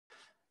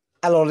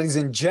Hello, ladies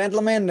and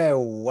gentlemen.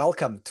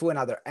 Welcome to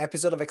another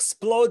episode of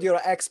Explode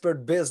Your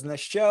Expert Business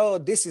Show.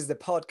 This is the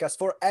podcast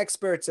for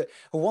experts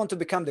who want to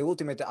become the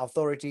ultimate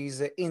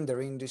authorities in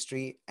their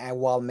industry and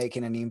while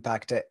making an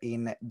impact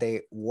in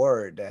the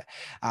world.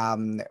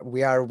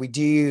 We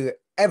do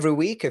every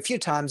week, a few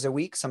times a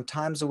week,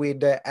 sometimes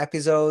with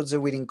episodes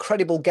with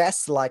incredible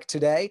guests like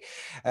today.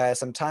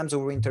 Sometimes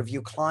we'll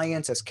interview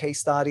clients as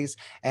case studies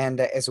and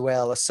as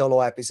well as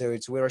solo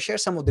episodes where I share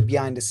some of the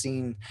behind the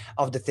scene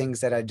of the things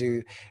that I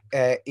do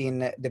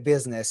in the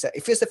business.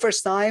 If it's the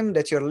first time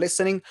that you're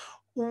listening,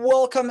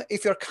 welcome.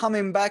 If you're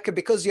coming back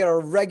because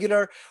you're a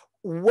regular,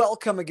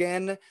 welcome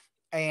again.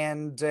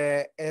 And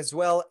as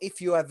well,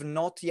 if you have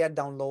not yet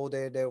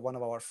downloaded one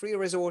of our free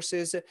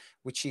resources,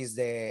 which is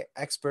the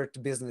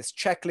Expert Business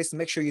Checklist,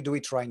 make sure you do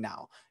it right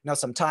now.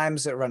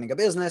 Sometimes running a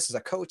business as a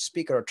coach,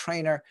 speaker, or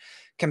trainer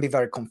can be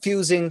very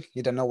confusing.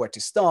 You don't know where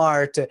to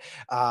start.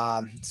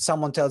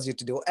 Someone tells you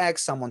to do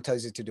X, someone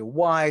tells you to do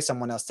Y,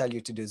 someone else tells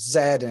you to do Z,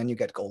 and you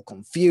get all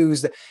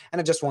confused.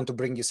 And I just want to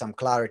bring you some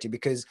clarity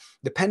because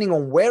depending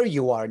on where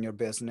you are in your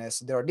business,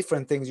 there are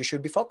different things you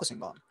should be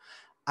focusing on.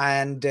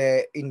 And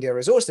in the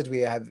resource that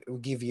we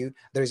give you,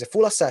 there is a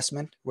full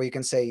assessment where you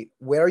can say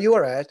where you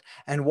are at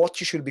and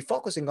what you should be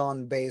focusing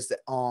on based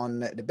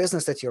on the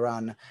business that you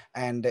run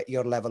and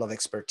your level of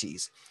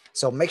expertise.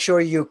 So make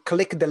sure you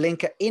click the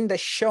link in the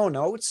show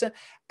notes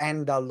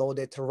and download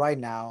it right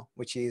now,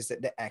 which is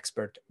the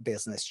Expert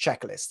Business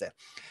Checklist.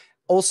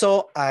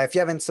 Also, if you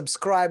haven't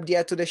subscribed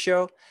yet to the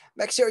show,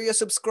 make sure you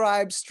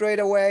subscribe straight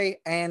away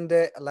and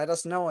let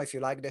us know if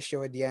you like the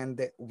show at the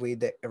end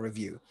with a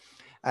review.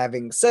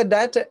 Having said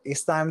that,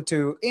 it's time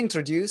to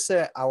introduce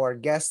our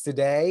guest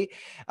today,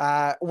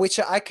 which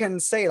I can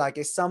say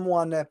is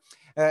someone,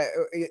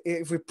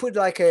 if we put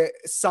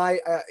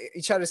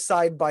each other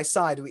side by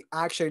side, we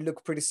actually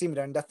look pretty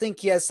similar. And I think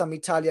he has some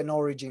Italian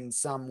origin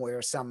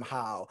somewhere,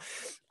 somehow.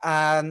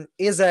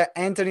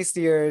 Anthony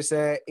Stears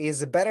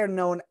is better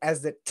known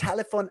as the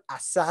telephone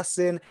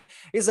assassin.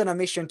 He's on a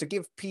mission to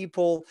give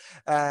people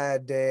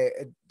to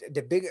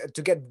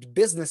get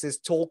businesses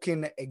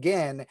talking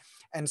again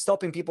and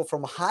stopping people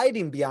from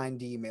hiding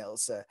behind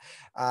emails.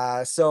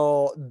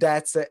 So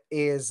that's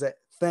his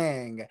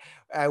thing.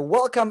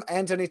 Welcome,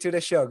 Anthony, to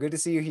the show. Good to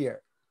see you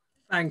here.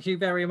 Thank you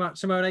very much,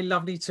 Simone.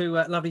 Lovely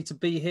to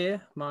be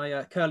here.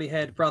 My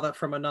curly-haired brother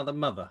from another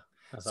mother.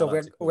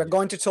 So we're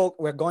going to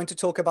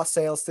talk about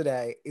sales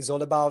today. It's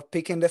all about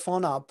picking the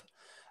phone up,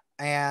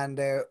 and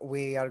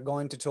we are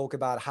going to talk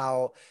about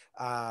how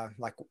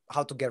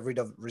to get rid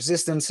of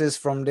resistances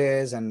from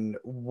this and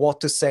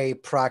what to say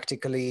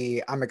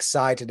practically. I'm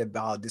excited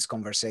about this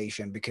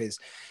conversation because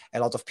a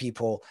lot of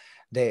people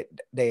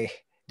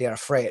they're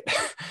afraid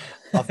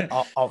of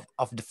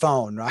the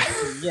phone, right?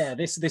 Yeah,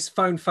 this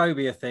phone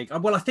phobia thing.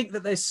 Well, I think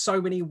that there's so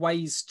many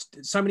ways,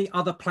 so many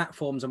other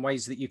platforms and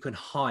ways that you can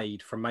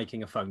hide from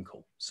making a phone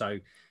call. So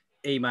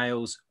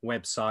emails,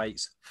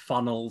 websites,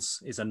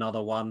 funnels is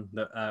another one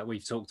that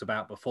we've talked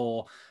about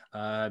before.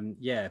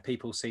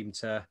 People seem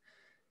to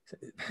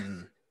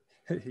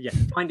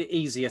find it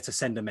easier to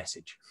send a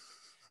message.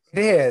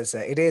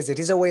 It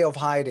is a way of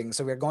hiding.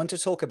 So we're going to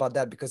talk about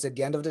that because at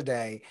the end of the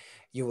day,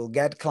 you will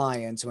get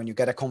clients when you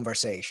get a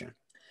conversation.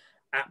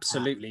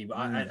 Absolutely.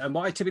 And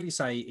what I typically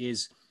say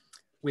is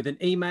with an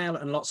email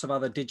and lots of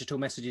other digital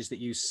messages that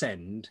you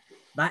send,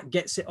 that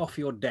gets it off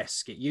your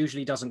desk. It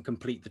usually doesn't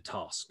complete the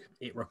task.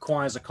 It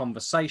requires a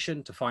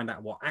conversation to find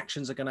out what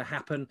actions are going to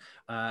happen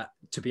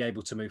to be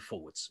able to move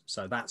forwards.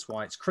 So that's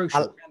why it's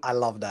crucial. I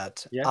love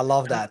that. Yeah? I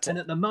love that. And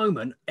at the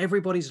moment,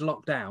 everybody's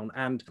locked down.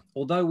 And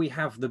although we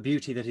have the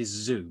beauty that is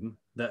Zoom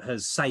that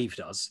has saved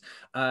us,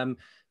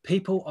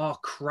 people are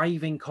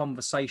craving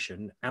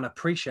conversation and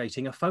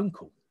appreciating a phone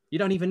call. You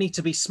don't even need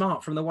to be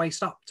smart from the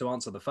waist up to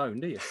answer the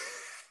phone, do you?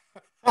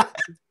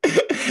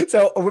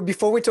 So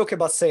before we talk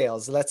about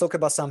sales, let's talk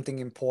about something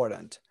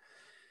important.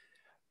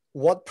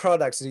 What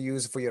products do you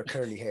use for your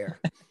curly hair?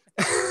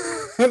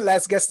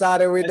 Let's get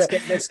started with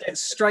let's get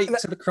straight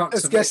to the crux.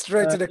 Let's get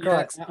straight to the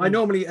crux. I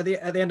normally at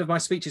the end of my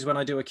speeches when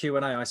I do a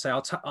Q&A, I say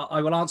I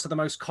will answer the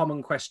most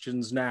common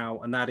questions now,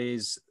 and that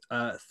is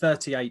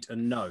 38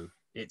 and no.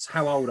 It's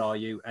how old are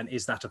you and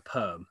is that a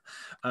perm?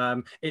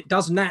 It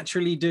does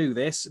naturally do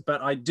this,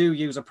 but I do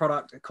use a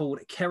product called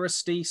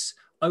Curated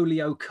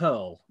Oleo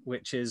Curl,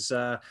 which is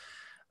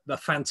the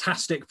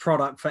fantastic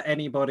product for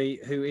anybody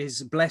who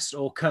is blessed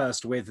or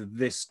cursed with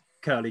this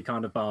curly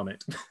kind of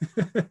barnet.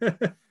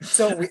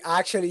 So we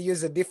actually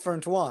use a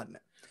different one.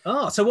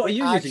 Oh, so what are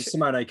you using,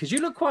 Simone? Because you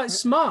look quite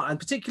smart, and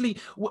particularly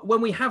when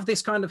we have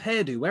this kind of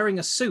hairdo, wearing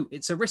a suit,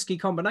 it's a risky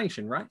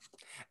combination, right?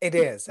 It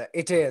is.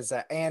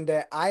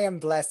 And I am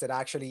blessed that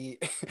actually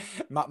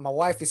my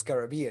wife is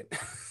Caribbean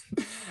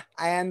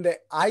and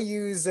I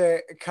use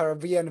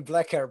Caribbean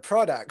black hair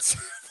products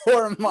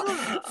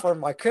for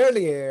my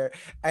curly hair.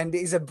 And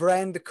it's a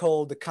brand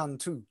called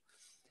Cantu.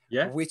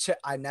 Yeah, which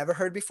I never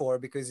heard before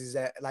because it's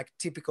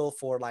typical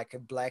for a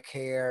black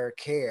hair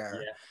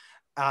care.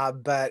 Yeah.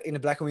 But in the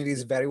black community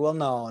is very well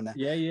known.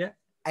 Yeah.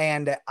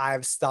 And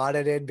I've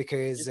started it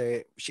because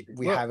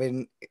we have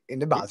it in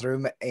the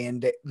bathroom,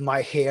 and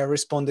my hair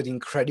responded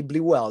incredibly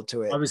well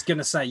to it. I was going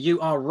to say,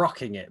 you are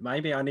rocking it.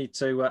 Maybe I need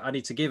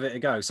to give it a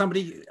go.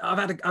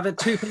 I've had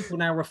two people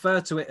now refer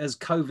to it as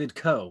COVID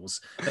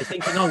curls. They're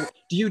thinking, oh,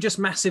 do you just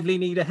massively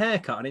need a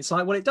haircut? And it's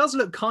like, well, it does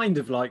look kind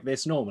of like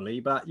this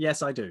normally, but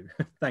yes, I do.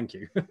 Thank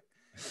you.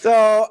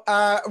 So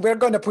we're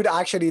going to put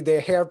actually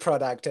the hair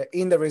product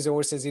in the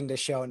resources in the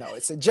show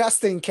notes,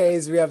 just in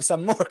case we have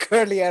some more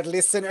curly hair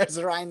listeners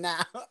right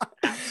now.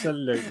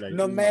 Absolutely.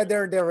 No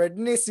matter their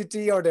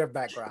ethnicity or their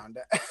background.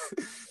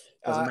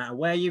 Doesn't matter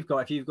where you've got,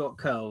 if you've got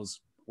curls,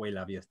 we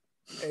love you.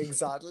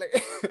 Exactly.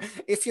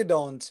 If you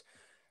don't,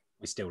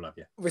 we still love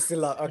you. We still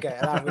love, okay.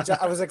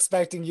 I was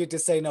expecting you to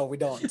say, no, we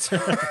don't.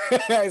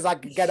 It's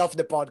like, get off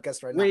the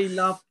podcast right now. We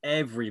love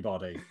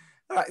everybody.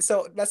 All right,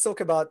 so let's talk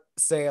about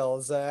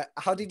sales.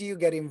 How did you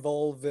get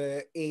involved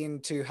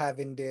into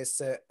having this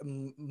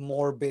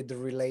morbid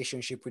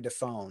relationship with the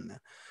phone?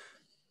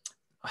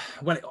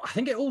 Well, I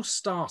think it all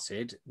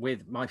started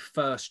with my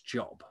first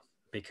job,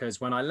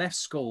 because when I left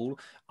school,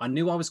 I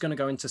knew I was going to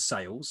go into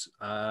sales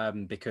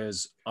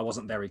because I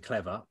wasn't very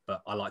clever,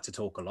 but I like to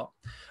talk a lot.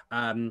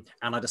 And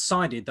I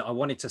decided that I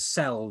wanted to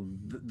sell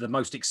the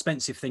most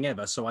expensive thing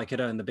ever so I could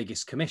earn the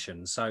biggest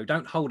commission. So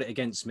don't hold it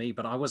against me,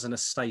 but I was an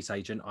estate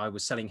agent. I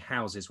was selling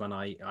houses when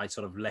I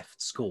sort of left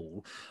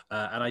school.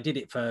 And I did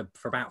it for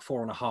about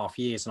 4.5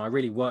 years. And I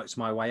really worked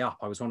my way up.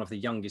 I was one of the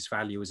youngest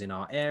valuers in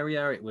our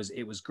area. It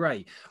was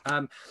great.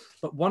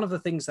 But one of the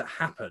things that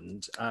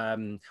happened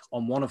on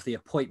one of the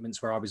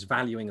appointments where I was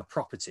valuing a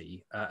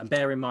property, and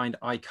bear in mind,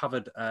 I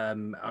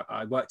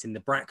worked in the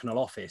Bracknell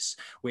office,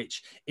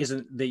 which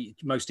isn't the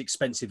most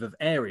expensive of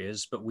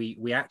areas, but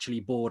we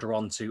actually border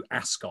onto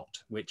Ascot,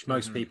 which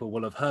most people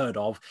will have heard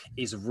of,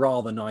 is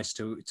rather nice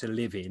to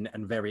live in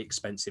and very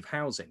expensive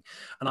housing.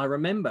 And I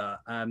remember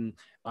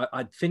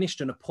I'd finished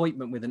an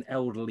appointment with an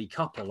elderly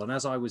couple, and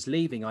as I was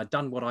leaving, I'd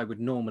done what I would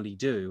normally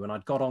do, and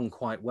I'd got on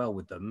quite well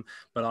with them,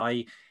 but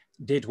I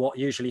did what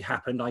usually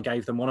happened. I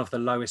gave them one of the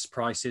lowest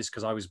prices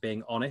because I was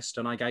being honest,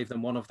 and I gave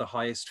them one of the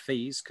highest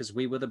fees because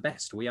we were the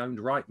best. We owned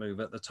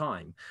Rightmove at the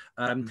time.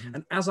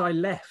 And as I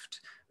left,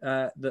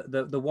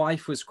 the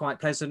wife was quite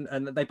pleasant,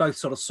 and they both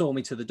sort of saw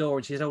me to the door,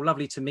 and she said, "Oh,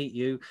 lovely to meet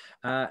you."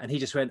 And he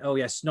just went, "Oh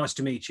yes, nice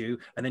to meet you."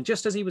 And then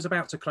just as he was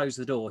about to close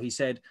the door, he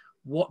said,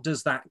 "What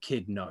does that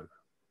kid know?"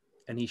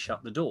 And he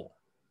shut the door.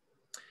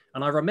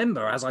 And I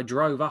remember as I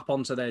drove up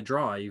onto their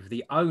drive,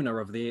 the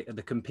owner of the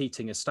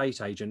competing estate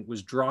agent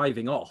was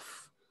driving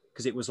off,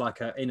 because it was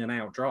like a in and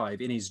out drive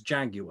in his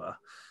Jaguar.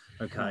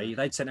 Okay.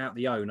 They'd sent out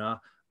the owner,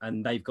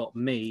 and they've got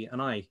me, and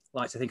I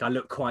like to think I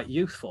look quite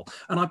youthful.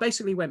 And I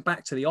basically went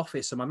back to the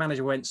office, and my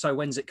manager went, "So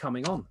when's it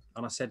coming on?"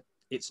 And I said,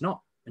 "It's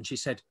not." And she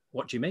said,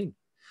 "What do you mean?"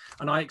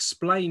 And I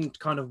explained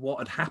kind of what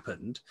had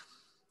happened,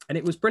 and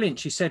it was brilliant.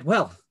 She said,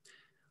 "Well,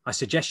 I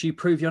suggest you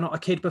prove you're not a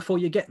kid before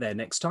you get there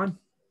next time."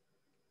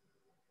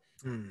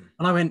 And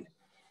I went,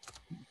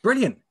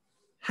 "Brilliant.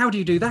 How do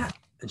you do that?"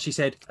 And she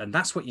said, "And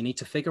that's what you need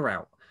to figure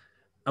out."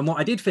 And what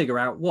I did figure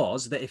out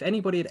was that if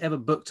anybody had ever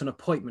booked an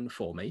appointment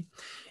for me,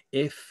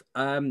 if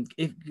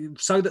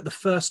so that the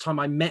first time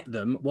I met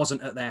them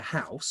wasn't at their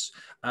house,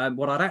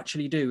 what I'd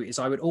actually do is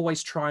I would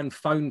always try and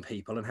phone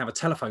people and have a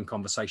telephone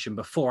conversation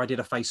before I did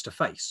a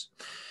face-to-face.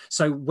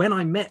 So when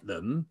I met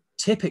them,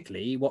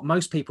 typically what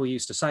most people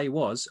used to say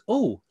was,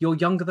 "Oh, you're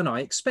younger than I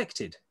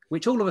expected,"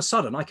 which all of a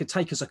sudden I could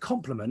take as a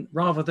compliment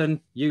rather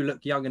than "you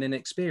look young and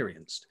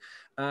inexperienced."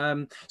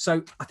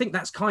 So I think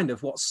that's kind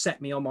of what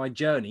set me on my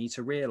journey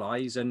to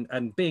realize,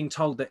 and being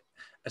told that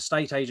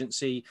estate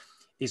agency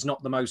is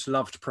not the most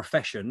loved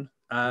profession.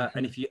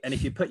 And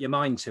if you put your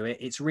mind to it,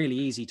 it's really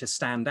easy to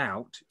stand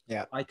out.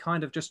 Yeah. I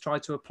kind of just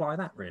tried to apply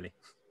that, really.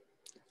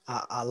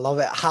 I love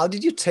it. How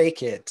did you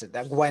take it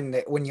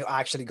when you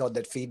actually got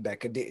that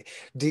feedback?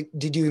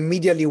 Did you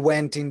immediately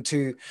went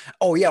into,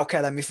 "Oh yeah,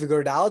 okay, let me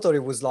figure it out," or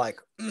it was like,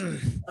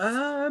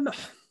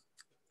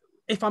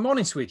 if I'm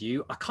honest with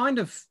you,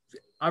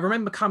 I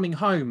remember coming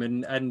home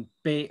and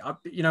be, one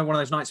of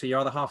those nights where your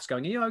other half's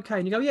going, "Are you okay?"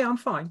 And you go, "Yeah, I'm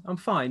fine. I'm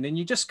fine." And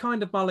you're just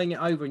kind of mulling it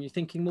over, and you're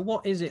thinking, well,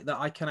 what is it that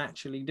I can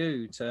actually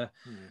do to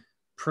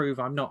prove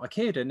I'm not a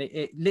kid? And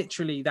it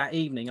literally that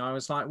evening, I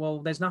was like, well,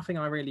 there's nothing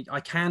I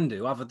can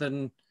do other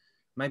than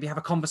maybe have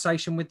a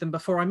conversation with them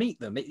before I meet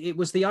them. It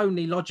was the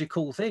only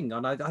logical thing.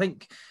 And I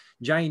think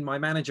Jane, my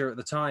manager at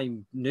the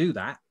time, knew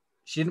that.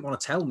 She didn't want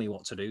to tell me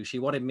what to do. She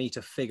wanted me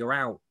to figure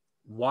out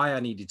why I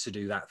needed to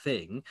do that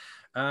thing.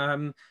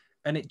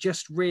 And it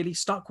just really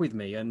stuck with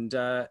me. And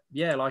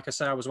like I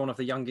say, I was one of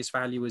the youngest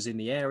valuers in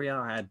the area.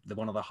 I had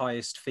one of the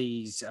highest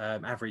fees,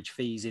 average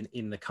fees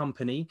in the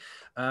company.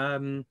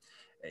 It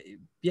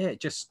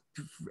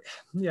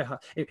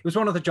was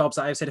one of the jobs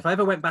that I said, if I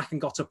ever went back and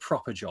got a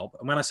proper job,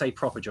 and when I say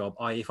proper job,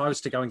 if I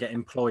was to go and get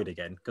employed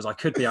again, because I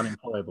could be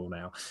unemployable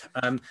now,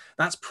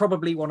 that's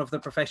probably one of the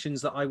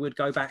professions that I would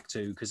go back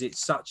to, because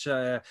it's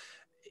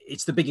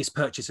it's the biggest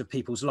purchase of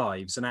people's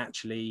lives. And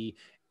actually,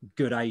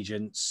 good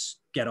agents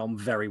get on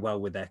very well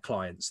with their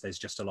clients. There's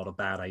just a lot of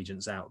bad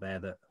agents out there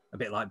that a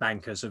bit like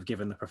bankers have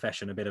given the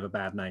profession a bit of a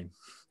bad name.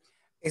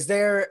 Is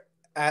there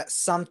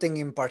something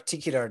in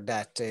particular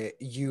that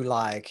you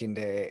like in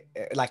the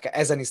like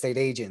as an estate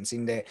agent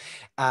in the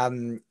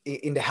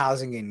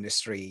housing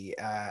industry?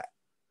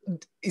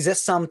 Is there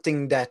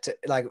something that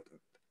like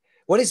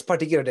what is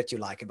particular that you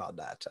like about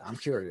that? I'm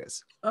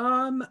curious.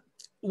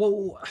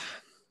 Well,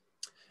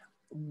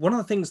 one of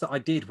the things that I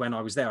did when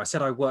I was there, I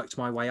said I worked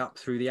my way up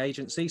through the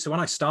agency. So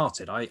when I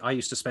started, I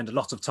used to spend a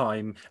lot of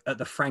time at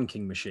the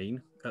franking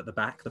machine at the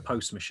back, the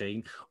post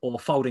machine, or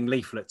folding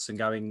leaflets and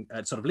going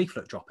sort of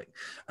leaflet dropping.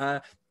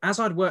 As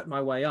I'd worked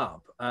my way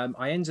up,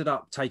 I ended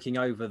up taking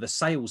over the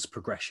sales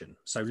progression.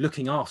 So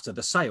looking after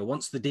the sale.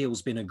 Once the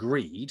deal's been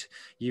agreed,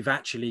 you've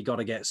actually got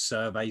to get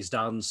surveys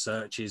done,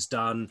 searches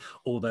done,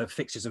 all the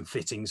fixtures and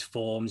fittings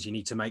forms. You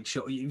need to make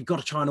sure you've got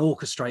to try and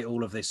orchestrate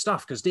all of this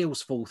stuff because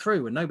deals fall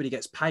through and nobody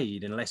gets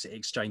paid unless it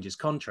exchanges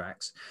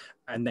contracts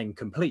and then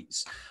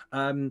completes.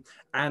 And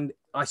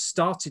I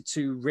started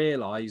to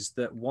realize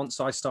that once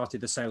I started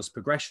the sales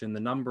progression, the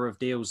number of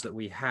deals that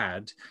we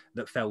had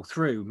that fell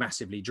through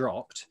massively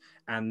dropped,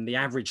 and the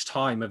average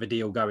time of a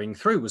deal going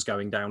through was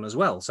going down as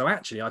well. So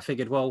actually I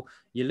figured, well,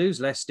 you lose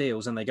less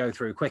deals and they go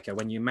through quicker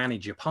when you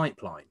manage your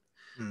pipeline.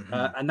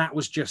 And that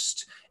was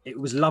just, it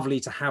was lovely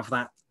to have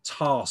that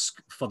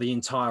task for the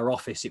entire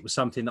office. It was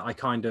something that I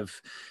kind of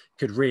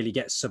could really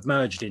get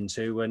submerged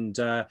into. And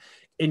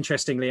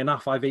interestingly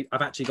enough, I've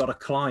actually got a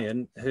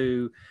client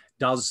who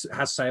has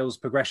sales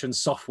progression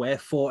software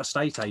for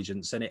estate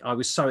agents, and I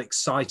was so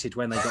excited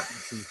when they got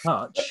in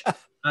touch.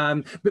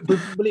 But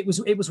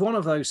it was one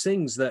of those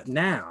things that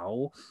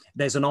now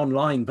there's an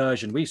online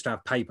version. We used to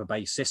have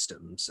paper-based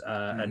systems,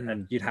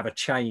 and you'd have a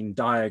chain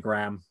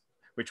diagram,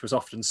 which was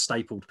often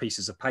stapled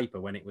pieces of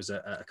paper when it was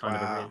a kind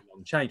of a really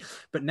long chain.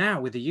 But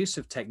now with the use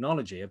of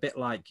technology, a bit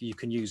like you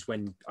can use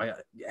when I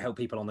help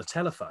people on the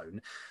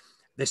telephone,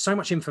 there's so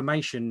much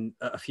information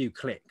at a few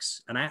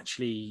clicks, and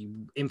actually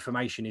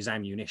information is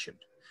ammunition.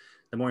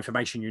 The more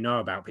information you know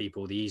about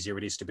people, the easier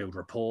it is to build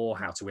rapport,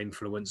 how to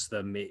influence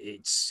them.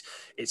 It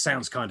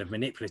sounds kind of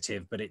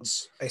manipulative, but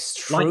it's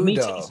true,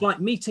 it's like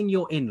meeting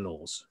your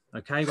in-laws.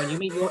 Okay, when you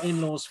meet your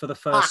in-laws for the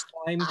first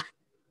time,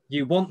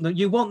 you want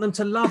them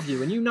to love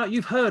you, and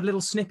you've heard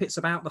little snippets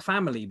about the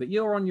family, but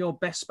you're on your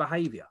best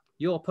behavior.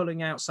 You're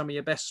pulling out some of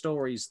your best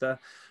stories,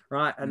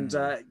 right? And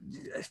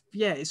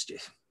it's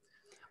just,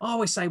 I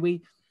always say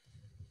when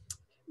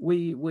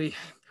we're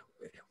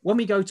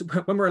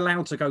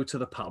allowed to go to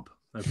the pub,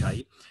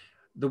 okay,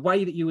 the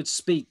way that you would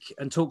speak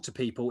and talk to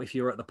people if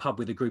you're at the pub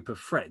with a group of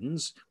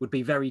friends would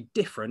be very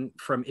different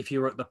from if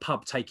you're at the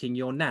pub taking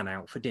your nan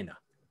out for dinner.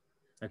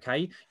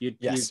 Okay,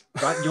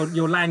 right?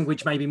 Your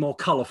language may be more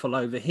colourful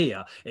over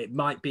here. It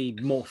might be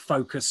more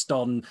focused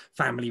on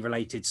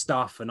family-related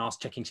stuff and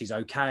checking she's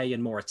okay,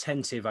 and more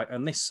attentive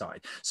on this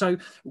side. So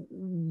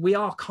we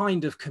are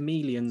kind of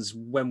chameleons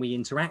when we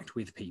interact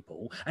with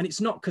people, and it's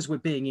not because we're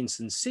being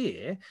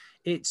insincere.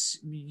 It's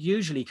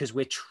usually because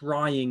we're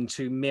trying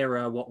to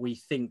mirror what we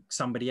think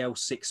somebody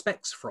else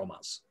expects from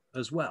us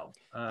as well.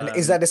 And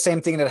is that the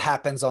same thing that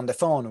happens on the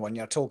phone when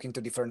you're talking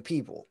to different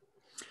people?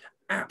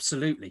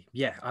 Absolutely,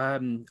 yeah.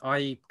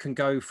 I can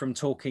go from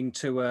talking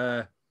to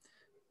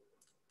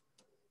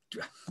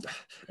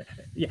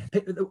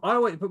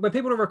when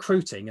people are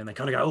recruiting and they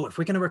kind of go, oh, if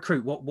we're going to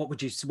recruit, what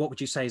would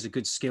you say is a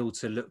good skill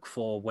to look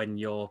for when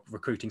you're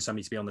recruiting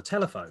somebody to be on the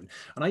telephone?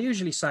 And I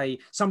usually say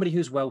somebody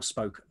who's well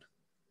spoken.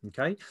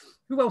 Okay,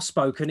 well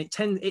spoken.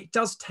 It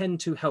does tend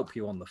to help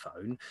you on the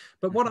phone.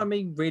 But what I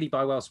mean really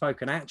by well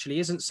spoken actually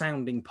isn't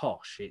sounding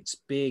posh. It's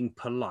being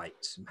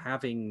polite,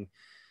 having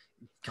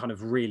kind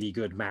of really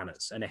good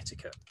manners and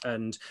etiquette.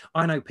 And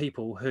I know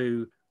people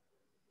who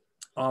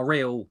are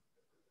real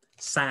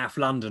South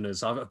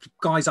Londoners. I've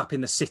guys up in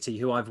the city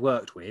who I've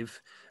worked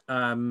with.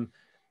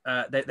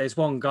 There's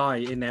one guy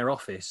in their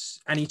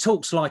office and he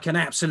talks like an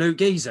absolute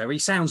geezer. He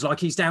sounds like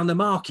he's down the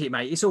market,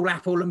 mate. It's all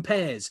apple and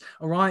pears,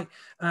 all right?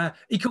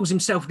 He calls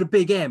himself the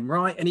Big M,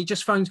 right? And he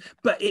just phones,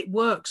 but it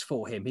works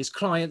for him. His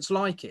clients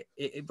like it,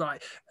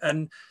 right?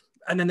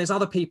 And then there's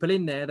other people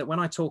in there that when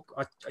I talk,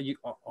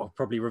 I'll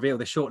probably reveal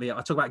this shortly,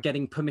 I talk about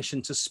getting permission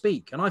to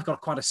speak. And I've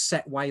got quite a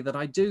set way that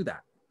I do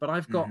that. But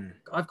I've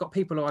got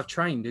people who I've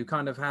trained who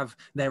kind of have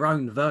their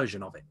own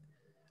version of it.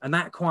 And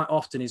that quite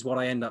often is what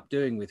I end up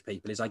doing with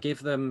people, is I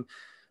give them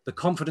the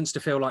confidence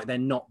to feel like they're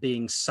not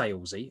being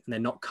salesy and they're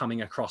not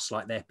coming across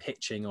like they're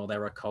pitching or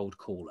they're a cold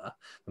caller.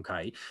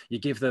 Okay. You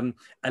give them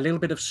a little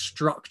bit of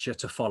structure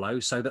to follow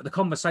so that the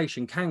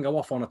conversation can go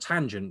off on a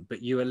tangent,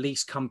 but you at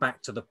least come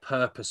back to the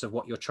purpose of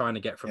what you're trying to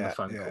get from the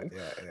phone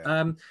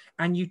call.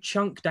 And you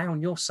chunk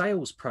down your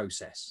sales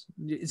process.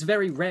 It's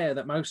very rare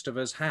that most of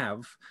us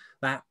have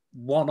that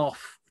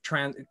one-off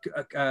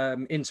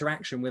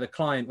interaction with a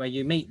client where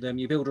you meet them,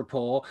 you build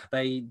rapport,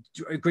 they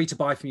agree to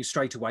buy from you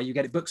straight away, you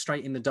get it booked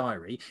straight in the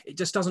diary. It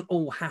just doesn't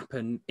all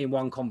happen in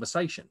one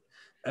conversation.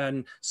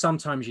 And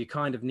sometimes you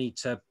kind of need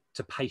to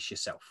pace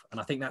yourself. And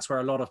I think that's where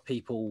a lot of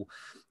people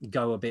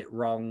go a bit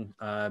wrong,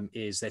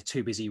 is they're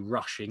too busy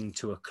rushing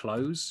to a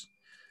close.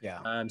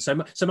 Yeah.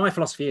 So my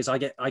philosophy is I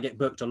get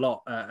booked a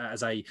lot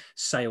as a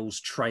sales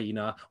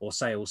trainer or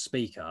sales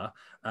speaker,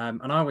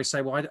 and I always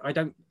say, well, I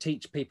don't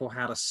teach people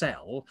how to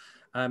sell.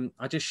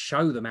 I just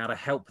show them how to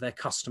help their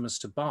customers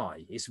to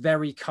buy. It's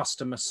very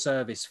customer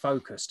service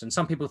focused, and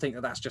some people think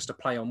that that's just a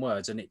play on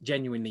words, and it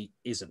genuinely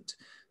isn't.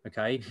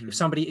 Okay, if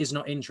somebody is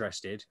not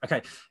interested,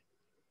 okay,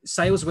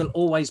 sales will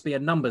always be a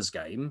numbers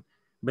game,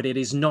 but it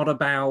is not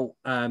about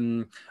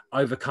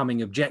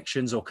overcoming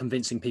objections or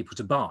convincing people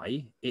to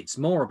buy. It's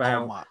more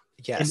about,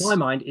 in my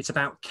mind, it's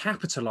about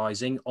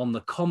capitalizing on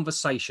the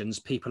conversations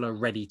people are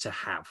ready to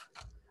have.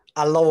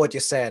 I love what you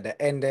said.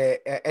 And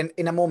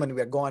in a moment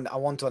I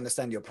want to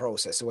understand your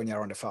process when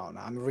you're on the phone.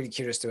 I'm really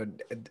curious to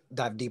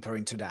dive deeper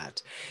into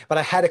that. But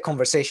I had a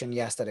conversation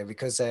yesterday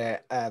because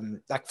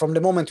like from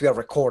the moment we are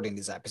recording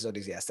this episode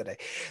is yesterday.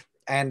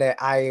 And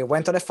I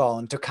went on the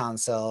phone to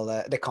cancel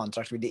the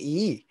contract with the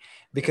EE,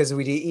 because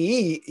with the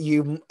EE,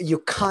 you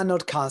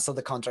cannot cancel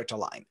the contract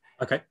online.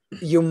 Okay.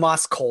 You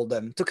must call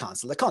them to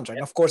cancel the contract.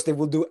 Yep. Of course, they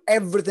will do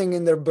everything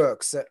in their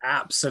books.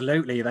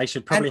 Absolutely. They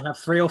should probably have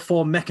 3 or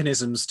 4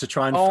 mechanisms to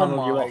try and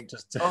funnel you off.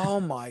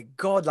 Oh my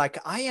God. Like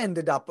I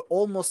ended up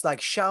almost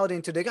like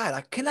shouting to the guy,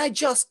 like, can I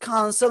just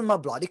cancel my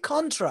bloody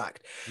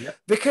contract? Yep.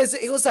 Because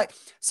it was like,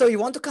 so you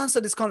want to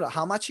cancel this contract?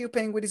 How much are you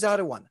paying with this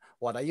other one?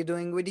 What are you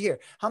doing with here?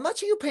 How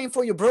much are you paying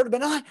for your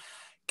broadband?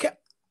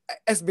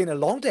 It's been a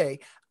long day.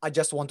 I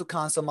just want to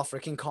cancel my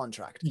freaking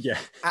contract. Yeah.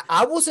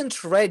 I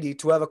wasn't ready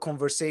to have a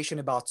conversation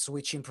about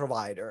switching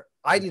provider.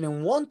 I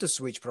didn't want to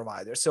switch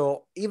provider.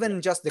 So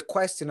even just the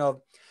question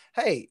of,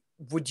 hey,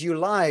 would you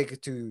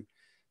like to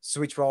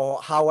switch,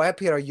 or how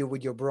happy are you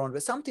with your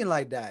broadband? Something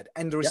like that.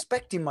 And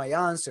respecting my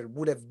answer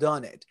would have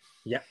done it.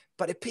 Yeah.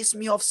 But it pissed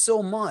me off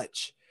so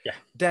much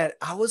that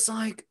I was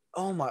like,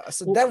 oh my,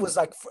 so that was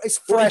like, it's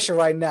fresh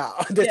right now.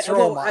 The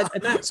trauma.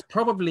 And that's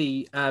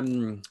probably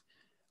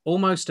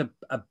almost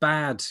a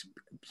bad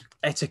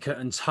etiquette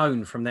and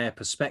tone from their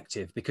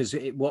perspective, because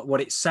what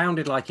it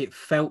sounded like, it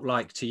felt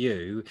like to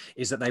you,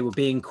 is that they were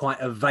being quite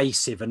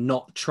evasive and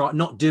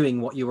not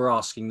doing what you were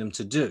asking them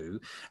to do,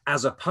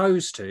 as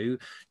opposed to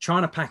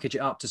trying to package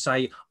it up to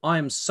say, I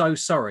am so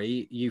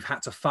sorry you've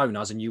had to phone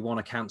us and you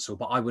want to cancel,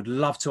 but I would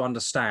love to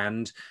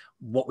understand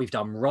what we've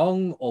done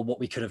wrong, or what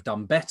we could have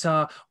done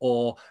better,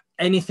 or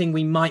anything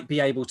we might be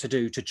able to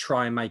do to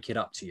try and make it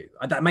up to you.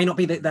 That may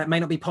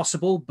not be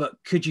possible, but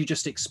could you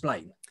just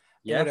explain?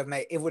 Yeah,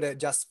 it would have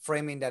just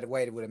framing that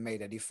way. It would have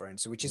made a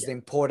difference, which is the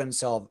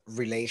importance of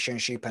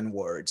relationship and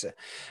words.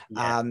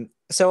 Yeah.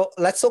 So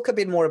let's talk a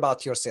bit more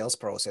about your sales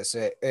process.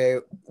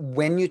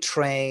 When you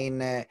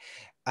train,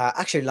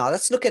 actually, now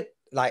let's look at,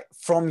 like,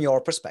 from your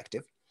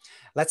perspective.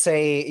 Let's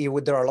say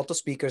there are a lot of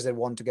speakers that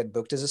want to get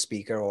booked as a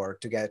speaker or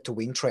to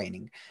win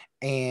training.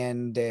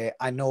 And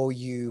I know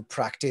you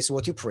practice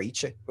what you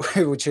preach,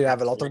 which you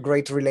have a lot of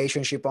great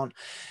relationship on.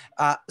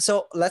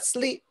 So let's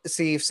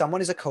see if someone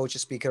is a coach, a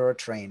speaker, or a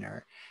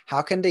trainer,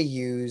 how can they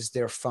use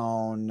their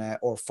phone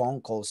or phone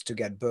calls to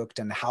get booked,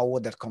 and how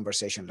would that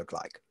conversation look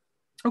like?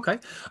 Okay.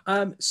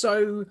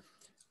 So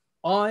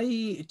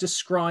I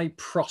describe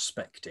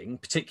prospecting,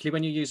 particularly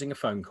when you're using a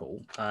phone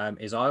call,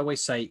 is I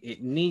always say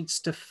it needs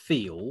to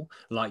feel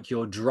like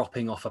you're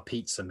dropping off a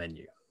pizza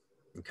menu.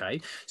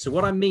 Okay. So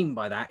what I mean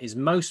by that is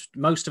most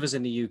of us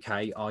in the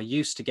UK are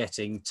used to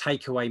getting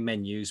takeaway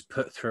menus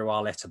put through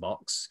our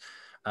letterbox.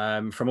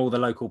 From all the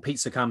local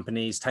pizza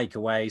companies,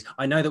 takeaways.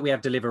 I know that we have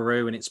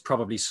Deliveroo and it's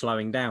probably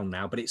slowing down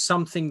now, but it's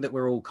something that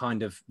we're all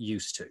kind of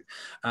used to.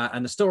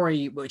 And the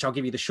story, which I'll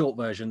give you the short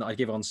version that I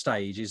give on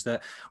stage, is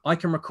that I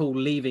can recall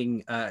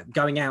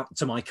going out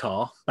to my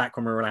car back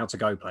when we were allowed to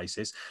go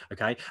places.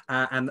 Okay.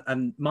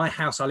 And my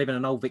house, I live in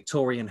an old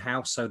Victorian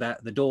house, so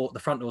that the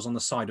front door's on the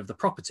side of the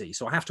property.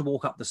 So I have to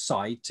walk up the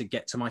side to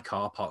get to my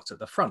car parked at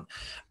the front.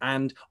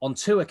 And on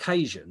 2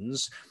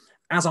 occasions,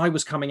 as I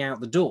was coming out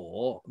the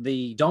door,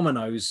 the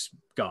Domino's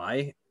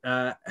guy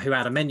who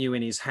had a menu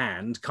in his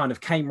hand kind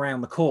of came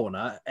round the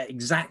corner at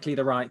exactly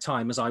the right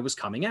time as I was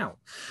coming out.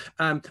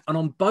 And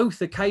on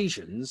both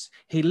occasions,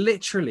 he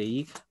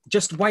literally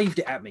just waved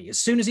it at me. As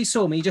soon as he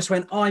saw me, he just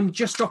went, oh, I'm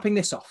just dropping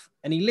this off.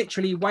 And he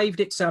literally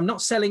waved it to say, I'm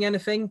not selling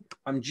anything.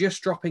 I'm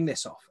just dropping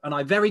this off. And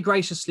I very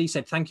graciously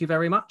said, thank you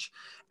very much.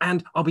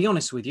 And I'll be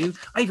honest with you,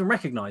 I even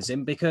recognize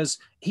him because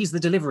he's the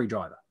delivery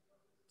driver.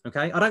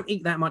 Okay, I don't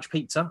eat that much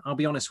pizza, I'll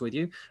be honest with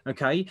you.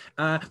 Okay,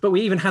 but we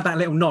even had that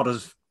little nod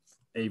of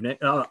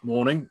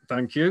morning,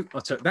 thank you. I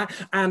took that.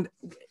 And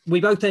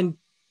we both then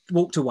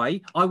walked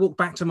away. I walked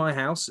back to my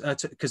house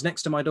because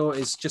next to my door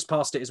is just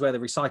past it is where the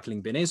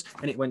recycling bin is.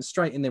 And it went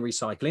straight in the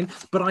recycling,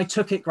 but I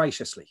took it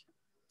graciously.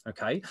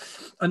 Okay.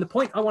 And the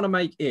point I want to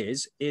make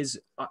is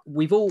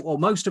we've all, or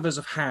most of us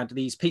have had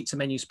these pizza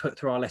menus put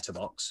through our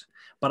letterbox,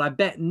 but I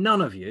bet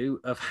none of you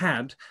have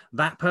had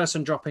that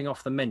person dropping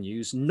off the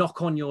menus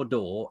knock on your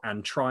door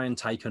and try and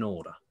take an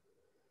order.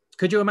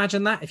 Could you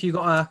imagine that? If you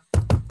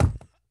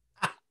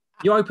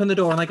you open the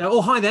door and they go,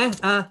 oh, hi there.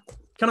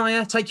 Can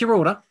I take your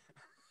order?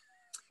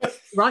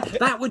 Right?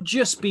 That would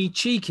just be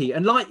cheeky.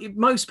 And like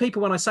most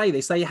people, when I say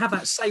this, they have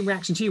that same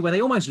reaction to you where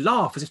they almost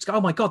laugh as if to go,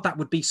 oh my God, that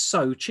would be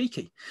so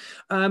cheeky.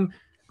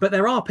 But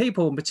there are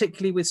people, and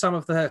particularly with some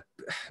of the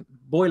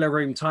boiler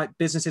room type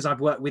businesses I've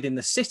worked with in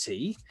the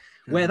city,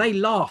 where they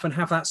laugh and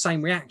have that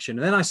same reaction.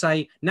 And then I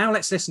say, now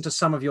let's listen to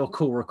some of your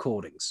call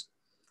recordings,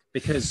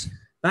 because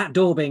that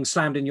door being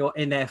slammed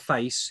in their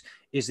face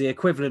is the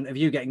equivalent of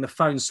you getting the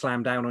phone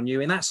slammed down on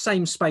you in that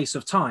same space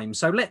of time.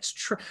 So let's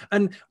try.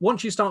 And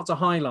once you start to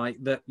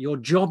highlight that your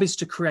job is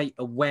to create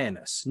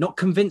awareness, not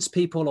convince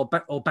people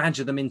or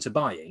badger them into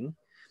buying.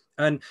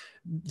 And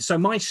so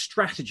my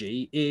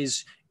strategy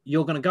is,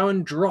 you're going to go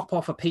and drop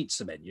off a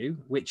pizza menu,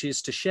 which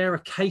is to share a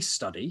case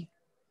study,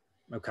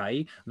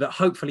 okay, that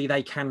hopefully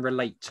they can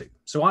relate to.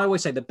 So I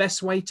always say the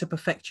best way to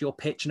perfect your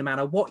pitch, no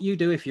matter what you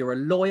do, if you're a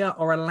lawyer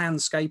or a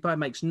landscaper, it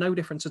makes no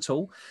difference at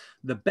all.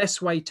 The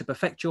best way to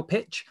perfect your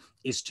pitch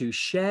is to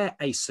share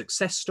a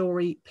success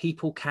story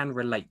people can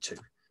relate to,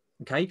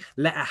 okay?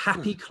 Let a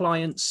happy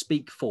client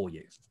speak for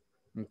you.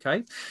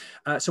 Okay.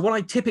 So what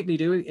I typically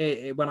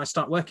do when I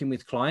start working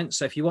with clients,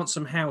 so if you want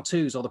some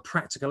how-tos or the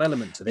practical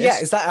element to this. Yeah,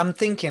 is that I'm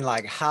thinking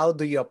like, how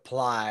do you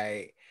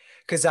apply?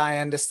 Because I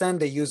understand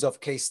the use of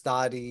case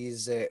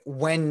studies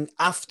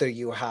after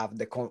you have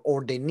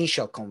the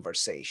initial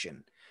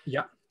conversation.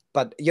 Yeah.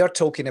 But you're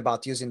talking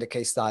about using the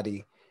case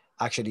study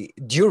actually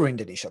during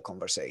the initial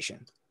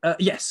conversation.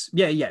 Yes.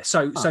 Yeah.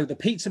 So the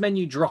pizza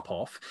menu drop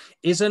off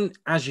isn't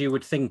as you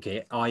would think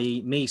it,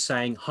 i.e. me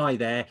saying, hi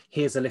there,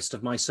 here's a list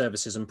of my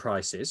services and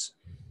prices.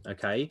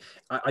 Okay.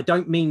 I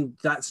don't mean,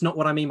 that's not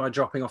what I mean by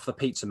dropping off the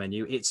pizza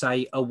menu. It's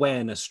a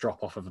awareness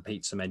drop off of a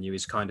pizza menu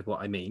is kind of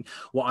what I mean.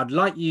 What I'd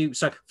like you,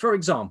 so for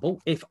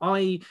example, if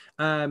I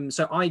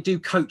do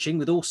coaching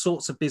with all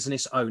sorts of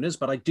business owners,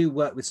 but I do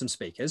work with some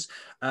speakers.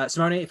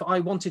 Simone, if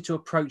I wanted to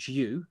approach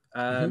you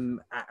and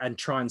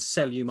try and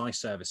sell you my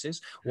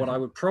services, what I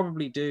would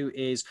probably do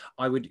is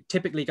I would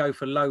typically go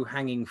for low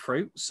hanging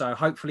fruit. So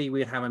hopefully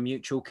we'd have a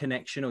mutual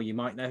connection, or you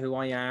might know who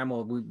I am,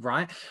 or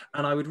right.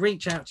 And I would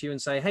reach out to you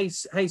and say, hey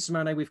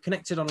Simone, we've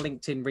connected on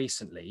LinkedIn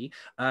recently.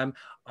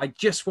 I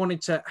just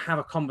wanted to have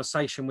a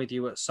conversation with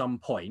you at some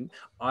point.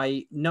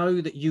 I know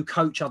that you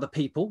coach other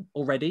people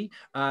already,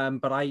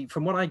 but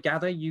from what I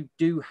gather, you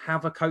do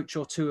have a coach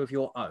or two of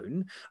your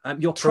own.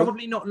 You're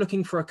probably not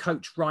looking for a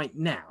coach right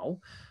now,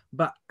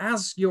 but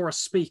as you're a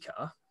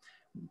speaker,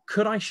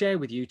 could I share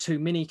with you 2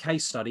 mini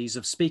case studies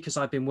of speakers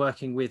I've been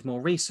working with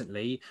more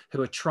recently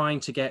who are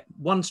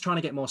one's trying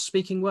to get more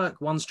speaking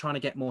work, one's trying to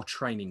get more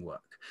training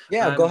work.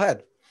 Yeah, go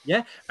ahead.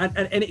 Yeah. And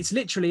it's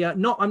literally I'm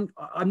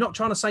not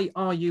trying to say,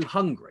 are you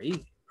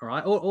hungry? All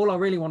right. All I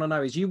really want to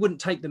know is, you wouldn't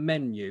take the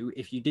menu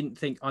if you didn't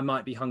think I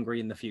might be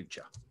hungry in the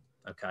future.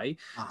 Okay.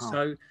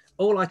 So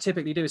all I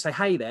typically do is say,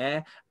 hey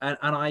there. And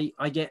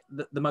I get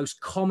the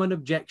most common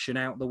objection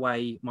out the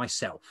way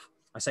myself.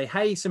 I say,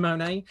 hey,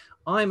 Simone,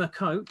 I'm a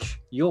coach.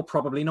 You're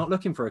probably not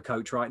looking for a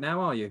coach right now,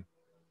 are you?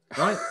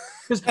 Right?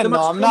 Because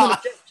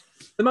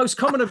the most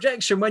common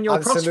objection when you're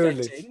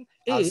prospecting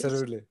is,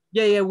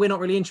 yeah, we're not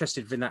really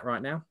interested in that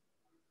right now.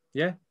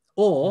 Yeah.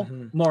 Or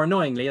more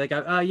annoyingly, they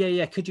go,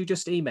 yeah, could you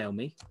just email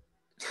me?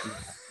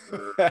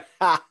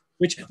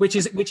 which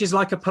is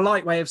like a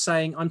polite way of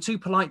saying, I'm too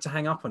polite to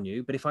hang up on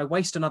you, but if I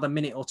waste another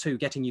minute or two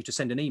getting you to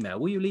send an email,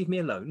 will you leave me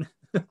alone?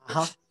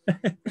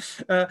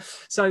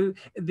 So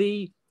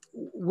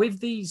with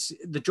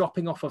the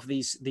dropping off of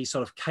these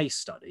sort of case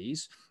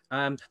studies,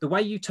 the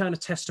way you turn a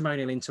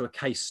testimonial into a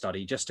case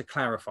study, just to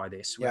clarify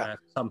this,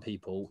 some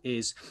people,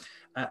 is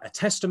a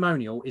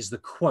testimonial is the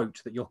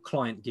quote that your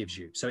client gives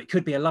you. So it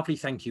could be a lovely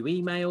thank you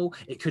email.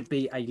 It could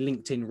be a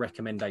LinkedIn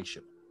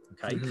recommendation.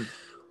 Okay.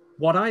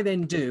 What I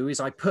then do is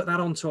I put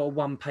that onto a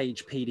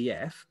 1-page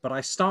PDF, but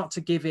I start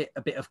to give it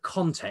a bit of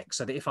context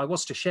so that if I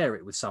was to share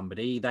it with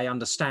somebody, they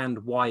understand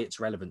why it's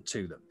relevant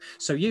to them.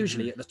 So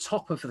usually at the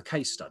top of the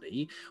case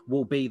study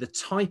will be the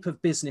type of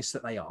business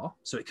that they are.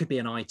 So it could be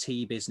an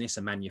IT business,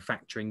 a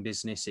manufacturing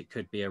business. It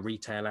could be a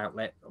retail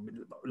outlet,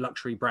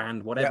 luxury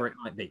brand, whatever it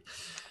might be.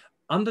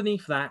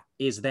 Underneath that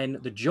is then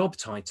the job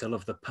title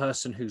of the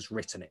person who's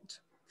written it.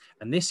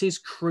 And this is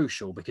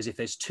crucial, because if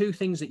there's 2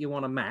 things that you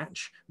want to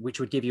match,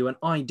 which would give you an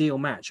ideal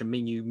match and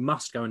mean you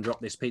must go and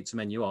drop this pizza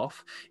menu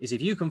off, is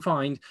if you can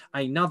find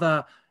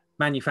another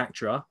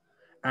manufacturer.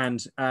 And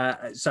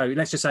so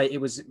let's just say it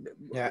was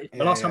the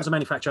last time was a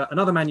manufacturer,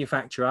 another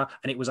manufacturer,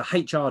 and it was a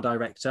HR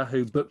director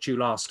who booked you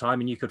last time,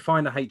 and you could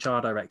find the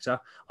HR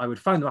director. I would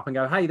phone them up and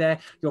go, hey there,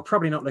 you're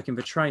probably not looking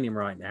for training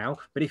right now,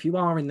 but if you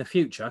are in the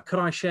future, could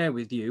I share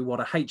with you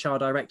what a HR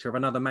director of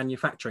another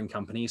manufacturing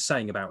company is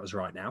saying about us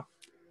right now?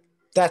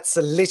 That's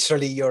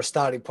literally your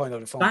starting point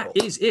of the phone call.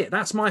 That is it.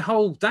 That's my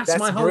whole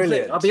brilliant.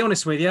 thing. I'll be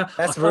honest with you.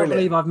 I can't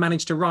believe I've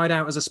managed to ride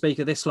out as a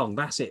speaker this long.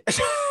 That's it.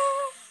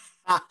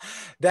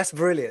 That's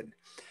brilliant.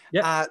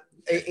 Yeah.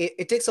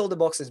 It ticks all the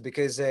boxes,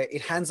 because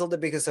it handles the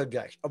biggest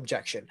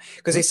objection.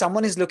 Because if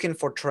someone is looking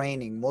for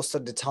training, most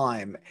of the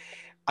time,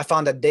 I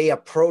found that they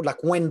approach,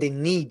 like when they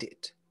need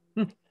it,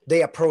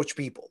 they approach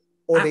people,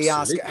 or they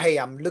ask, hey,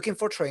 I'm looking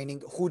for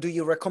training. Who do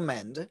you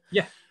recommend?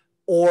 Yeah.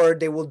 or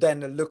they will then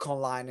look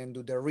online and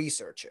do their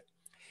research.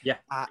 Yeah,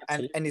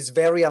 and it's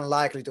very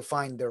unlikely to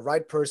find the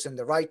right person,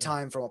 the right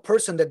time from a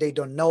person that they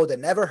don't know, they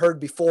never heard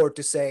before,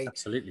 to say,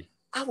 absolutely,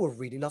 I would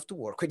really love to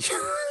work with you.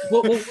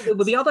 well,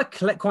 the other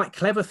quite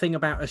clever thing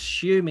about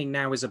assuming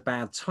now is a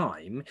bad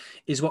time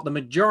is what the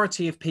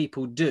majority of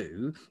people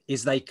do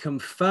is they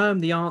confirm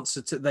the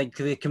answer to, they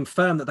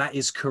confirm that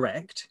is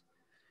correct.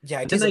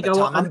 Yeah, it is a bad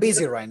time. I'm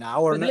busy right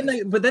now. Or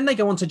but then they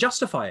go on to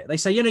justify it. They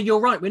say, you're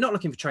right. We're not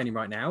looking for training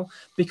right now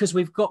because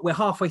we're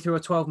halfway through a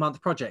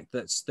 12-month project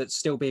that's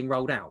still being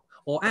rolled out.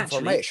 Or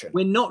actually,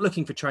 we're not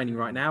looking for training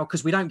right now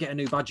because we don't get a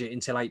new budget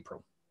until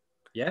April.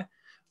 Yeah.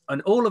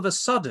 And all of a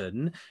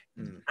sudden,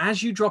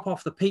 as you drop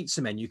off the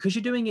pizza menu, because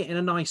you're doing it in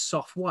a nice,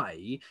 soft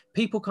way,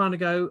 people kind of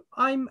go,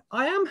 I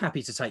am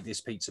happy to take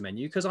this pizza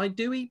menu because I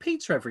do eat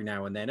pizza every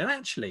now and then. And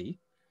actually,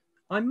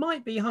 I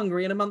might be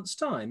hungry in a month's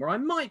time, or I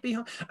might be,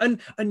 and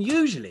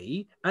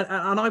usually,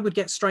 and I would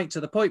get straight to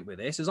the point with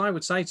this, as I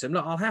would say to them,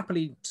 look, I'll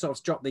happily sort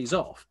of drop these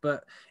off.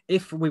 But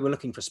if we were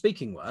looking for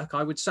speaking work,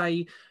 I would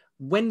say,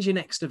 when's your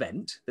next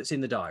event that's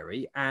in the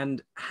diary,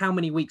 and how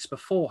many weeks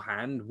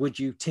beforehand would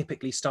you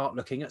typically start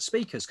looking at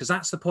speakers? Because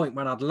that's the point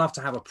when I'd love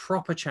to have a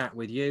proper chat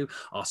with you.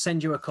 I'll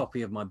send you a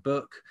copy of my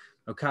book.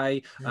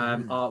 Okay.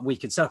 We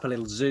can set up a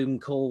little Zoom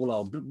call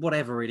or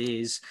whatever it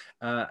is.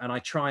 And I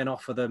try and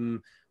offer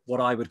them what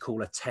I would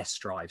call a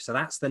test drive. So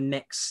that's the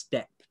next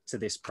step to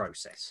this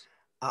process.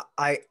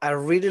 I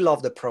really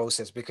love the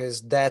process,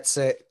 because that's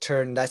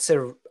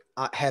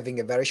having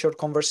a very short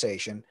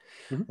conversation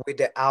with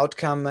the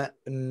outcome,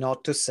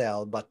 not to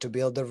sell, but to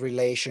build a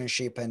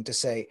relationship and to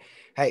say,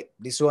 hey,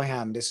 this is who I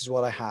am, this is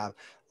what I have.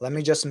 Let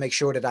me just make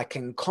sure that I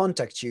can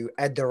contact you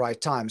at the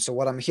right time. So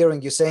what I'm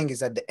hearing you saying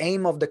is that the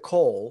aim of the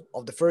call,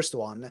 of the first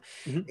one,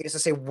 is to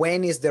say,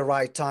 when is the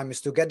right time,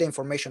 is to get the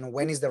information on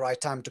when is the right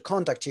time to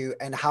contact you,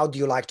 and how do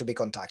you like to be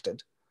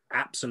contacted?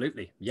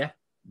 Absolutely. Yeah,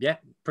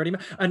 pretty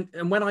much.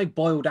 And when I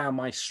boil down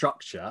my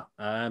structure,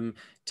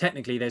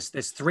 technically there's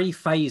 3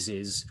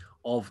 phases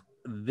of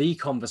the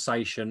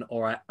conversation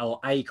or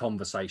a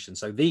conversation.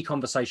 So the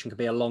conversation could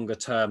be a longer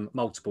term,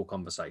 multiple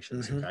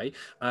conversations. Okay.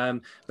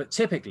 But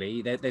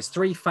typically there's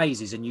 3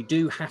 phases, and you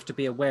do have to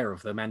be aware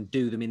of them and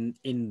do them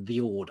in the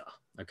order.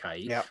 Okay.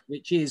 Yeah.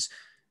 Which is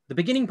the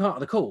beginning part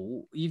of the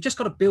call. You've just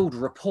got to build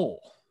rapport.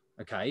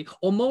 Okay.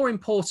 Or more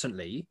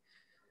importantly,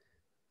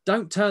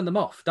 don't turn them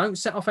off. Don't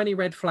set off any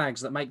red flags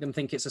that make them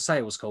think it's a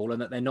sales call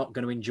and that they're not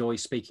going to enjoy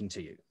speaking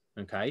to you.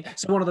 Okay.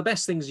 So one of the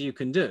best things you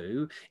can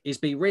do is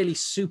be really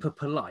super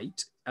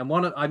polite. And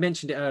I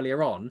mentioned it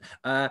earlier on,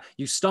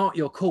 you start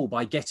your call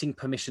by getting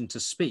permission to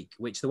speak,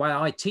 which the way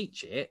I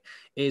teach it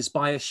is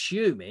by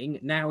assuming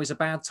now is a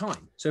bad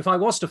time. So if I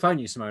was to phone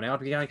you, Simone, I'd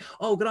be going,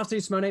 oh, good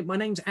afternoon, Simone. My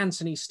name's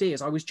Anthony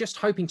Stears. I was just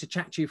hoping to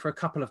chat to you for a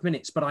couple of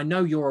minutes, but I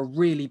know you're a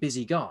really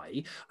busy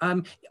guy.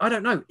 I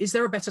don't know. Is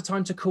there a better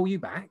time to call you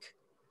back?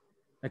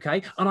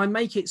 Okay. And I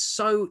make it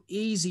so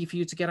easy for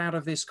you to get out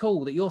of this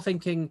call that you're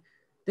thinking,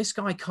 this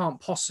guy can't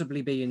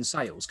possibly be in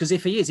sales, because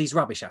if he is, he's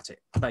rubbish at it,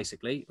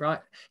 basically, right?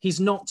 He's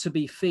not to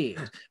be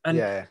feared.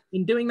 And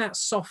in doing that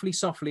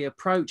softly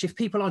approach, if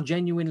people are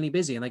genuinely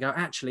busy and they go,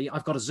 actually,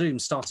 I've got a Zoom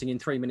starting in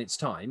 3 minutes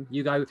time,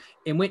 you go,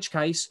 in which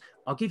case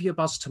I'll give you a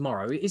buzz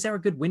tomorrow. Is there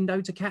a good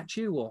window to catch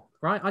you? Or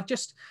right?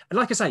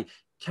 Like I say,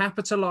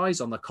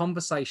 capitalize on the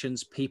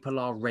conversations people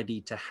are ready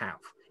to have.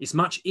 It's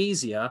much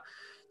easier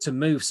to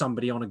move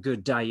somebody on a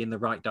good day in the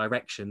right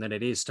direction than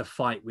it is to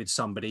fight with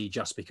somebody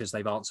just because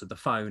they've answered the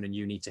phone and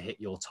you need to hit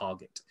your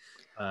target.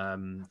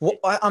 Well,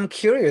 I'm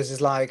curious,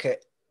 is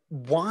like,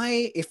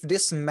 why, if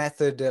this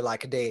method,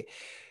 like they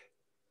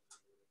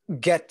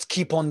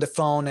keep on the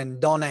phone and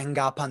don't hang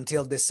up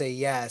until they say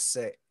yes,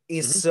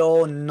 is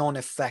so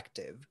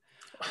non-effective?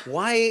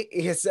 Why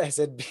has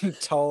it been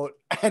told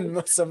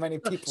and so many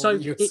people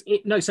use?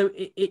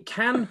 It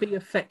can be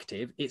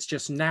effective. It's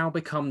just now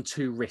become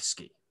too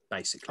risky.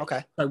 Basically.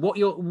 Okay. So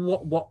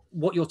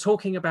what you're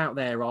talking about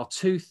there are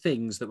 2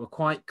 things that were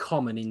quite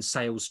common in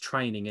sales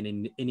training and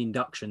in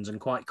inductions, and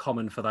quite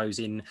common for those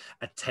in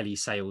a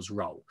telesales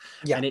role.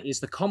 Yeah. And it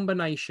is the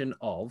combination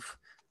of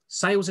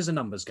sales is a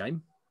numbers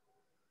game,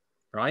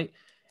 right?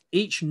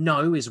 Each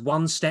no is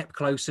 1 step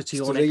closer to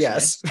your next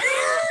yes.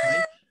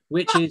 Okay?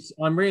 Which is,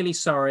 I'm really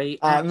sorry.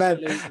 Man,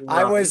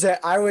 I was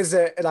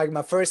like,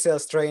 my first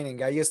sales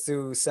training, I used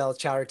to sell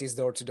charities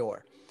door to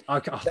door.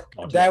 Okay.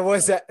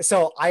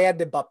 So I had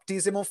the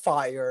baptism of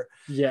fire.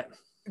 Yeah.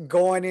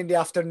 Going in the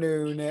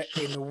afternoon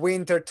in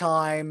winter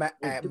time.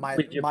 My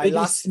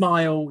last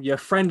smile, your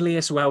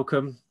friendliest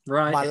welcome,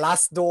 right? My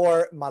last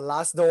door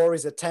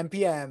is at 10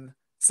 p.m.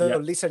 So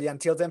literally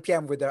until 10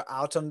 p.m. they're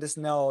out on the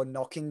snow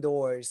knocking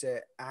doors,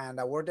 and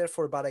I worked there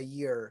for about a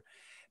year.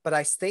 But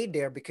I stayed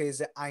there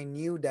because I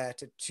knew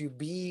that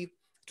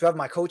to have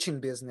my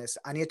coaching business,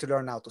 I needed to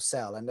learn how to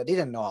sell, and I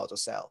didn't know how to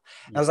sell.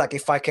 I was like,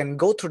 if I can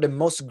go through the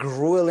most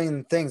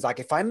grueling things,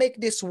 like if I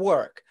make this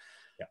work,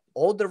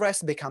 all the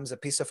rest becomes a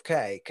piece of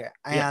cake.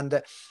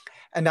 And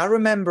I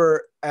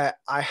remember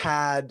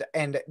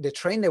the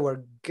train they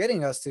were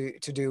getting us to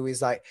do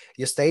is like,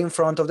 you stay in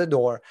front of the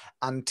door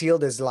until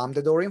they slam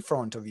the door in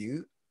front of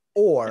you.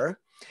 Or,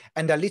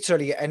 and I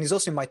literally, and it's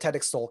also in my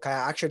TEDx talk, I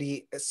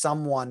actually,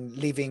 someone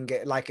leaving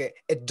like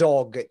a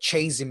dog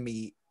chasing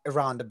me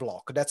around the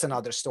block. That's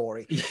another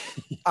story.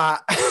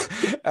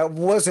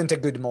 Wasn't a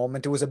good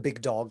moment. It was a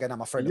big dog, and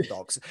I'm afraid of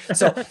dogs.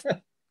 So,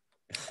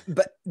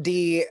 but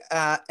the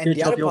and Good the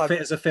job, other you're part.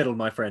 fit as a fiddle,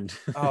 my friend.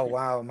 Oh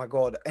wow, my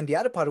God! And the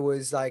other part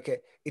was like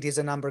it is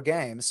a number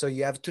game, so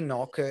you have to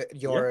knock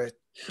your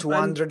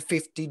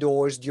 250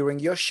 doors during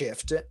your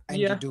shift, and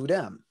you do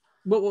them.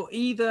 Well,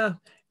 either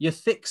you're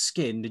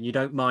thick-skinned and you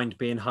don't mind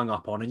being hung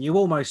up on, and you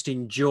almost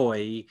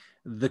enjoy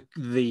the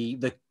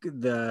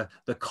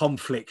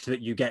conflict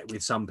that you get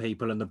with some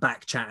people and the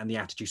back chat and the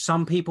attitude.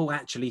 Some people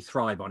actually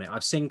thrive on it.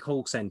 I've seen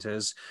call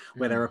centers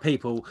where there are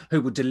people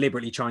who will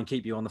deliberately try and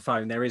keep you on the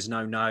phone. There is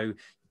no.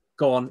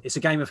 Go on. It's a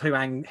game of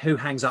who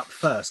hangs up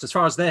first. As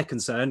far as they're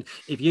concerned,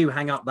 if you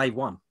hang up, they've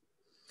won.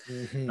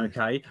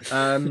 Okay,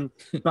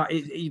 but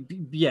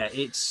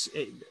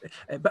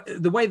but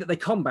the way that they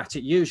combat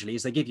it usually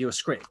is they give you a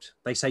script.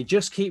 They say,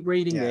 just keep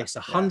reading this.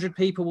 100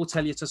 people will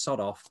tell you to sod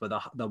off, but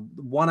the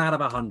 1 out of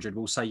 100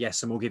 will say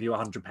yes, and we'll give you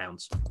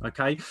 £100.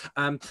 Okay,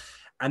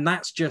 and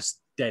that's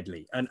just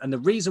deadly. And the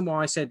reason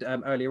why I said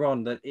earlier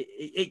on that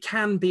it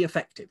can be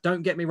effective.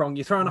 Don't get me wrong.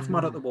 You throw enough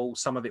mud at the wall,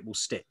 some of it will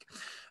stick.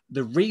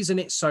 The reason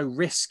it's so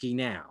risky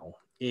now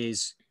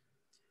is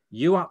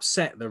you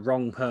upset the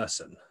wrong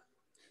person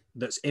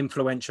that's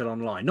influential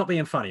online. Not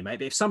being funny, mate,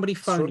 but if somebody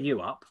phoned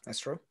you up, that's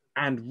true,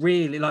 and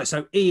really like,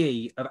 so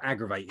EE have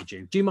aggravated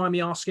you. Do you mind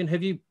me asking,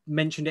 have you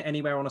mentioned it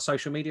anywhere on a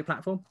social media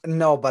platform?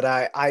 No, but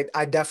I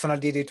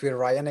definitely did it with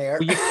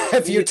Ryanair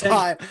a few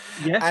times.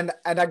 Yeah. And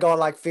I got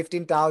like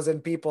 15,000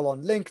 people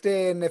on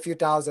LinkedIn, a few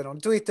thousand on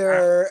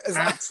Twitter.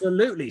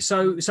 Absolutely.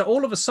 So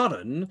all of a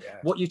sudden,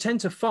 what you tend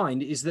to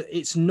find is that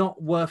it's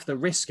not worth the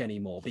risk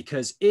anymore,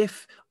 because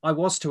if I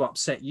was to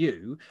upset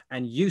you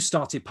and you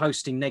started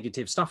posting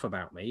negative stuff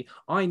about me,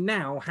 I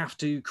now have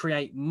to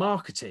create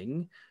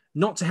marketing,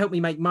 not to help me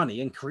make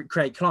money and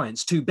create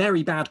clients, to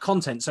bury bad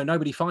content so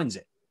nobody finds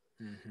it.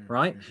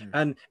 Right.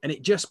 And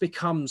it just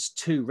becomes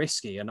too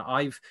risky. And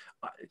I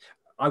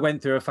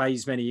went through a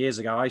phase many years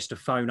ago. I used to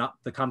phone up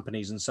the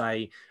companies and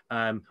say,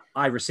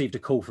 I received a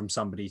call from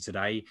somebody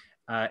today.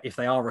 If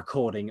they are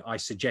recording, I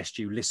suggest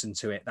you listen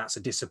to it. That's a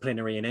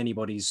disciplinary in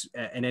anybody's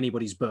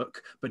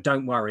book. But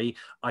don't worry,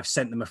 I've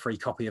sent them a free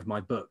copy of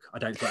my book. I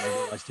don't think they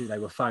realised who they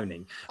were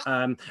phoning.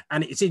 And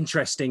it's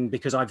interesting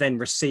because I then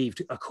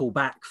received a call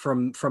back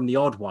from the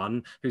odd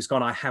one who's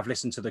gone, I have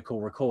listened to the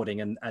call recording,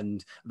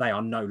 and they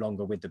are no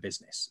longer with the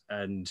business.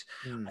 And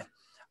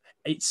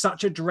it's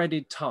such a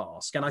dreaded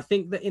task. And I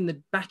think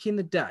that back in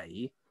the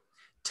day,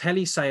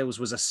 telesales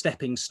was a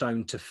stepping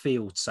stone to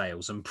field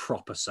sales and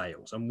proper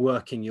sales and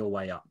working your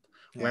way up.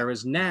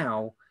 Whereas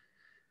now,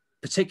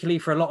 particularly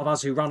for a lot of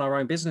us who run our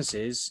own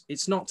businesses,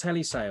 it's not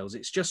telesales.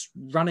 It's just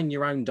running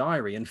your own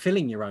diary and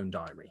filling your own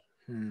diary.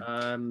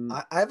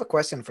 I have a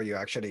question for you,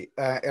 actually,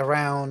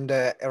 around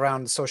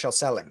social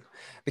selling,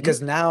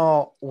 because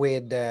now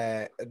with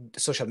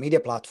social media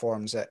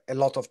platforms, a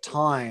lot of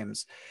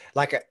times,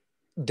 like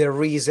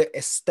there is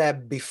a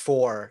step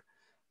before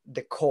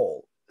the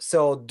call.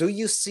 So do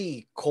you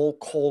see cold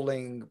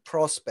calling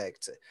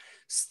prospects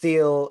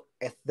still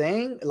a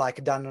thing,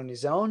 like done on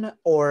his own,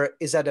 or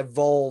is that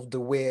evolved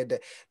with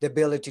the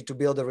ability to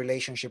build a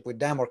relationship with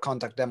them or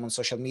contact them on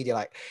social media?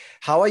 Like,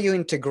 how are you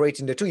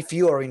integrating the two, if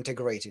you are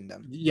integrating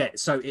them? Yeah,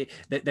 so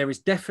there is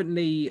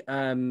definitely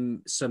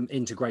some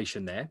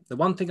integration there. The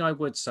one thing I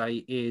would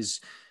say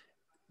is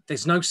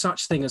there's no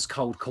such thing as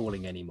cold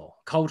calling anymore.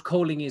 Cold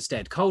calling is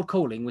dead. Cold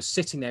calling was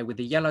sitting there with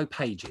the yellow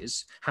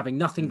pages, having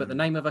nothing but the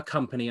name of a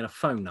company and a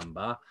phone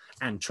number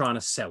and trying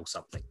to sell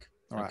something.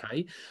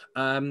 Okay.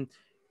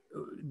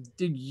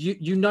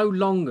 You no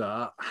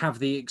longer have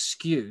the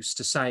excuse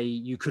to say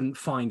you couldn't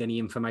find any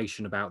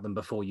information about them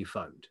before you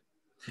phoned.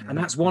 And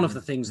that's one of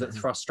the things that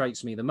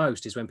frustrates me the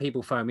most, is when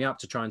people phone me up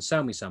to try and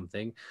sell me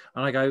something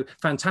and I go,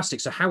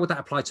 fantastic. So how would that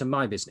apply to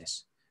my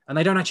business? And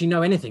they don't actually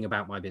know anything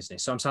about my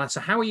business. So I'm saying, so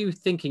how are you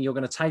thinking you're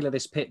going to tailor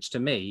this pitch to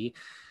me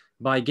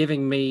by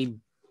giving me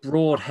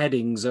broad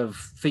headings of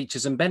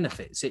features and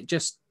benefits? It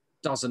just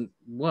doesn't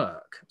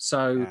work.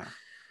 So,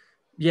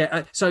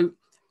 so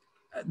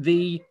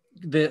the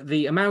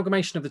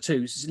amalgamation of the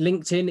two,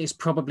 LinkedIn is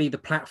probably the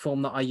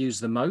platform that I use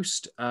the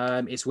most.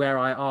 It's where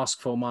I ask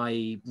for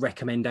my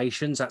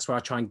recommendations. That's where I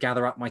try and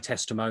gather up my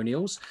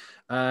testimonials,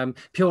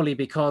 purely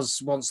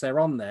because once they're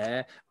on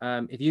there,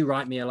 if you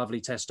write me a lovely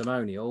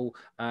testimonial,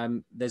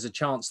 there's a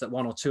chance that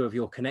one or two of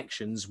your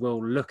connections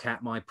will look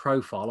at my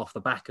profile off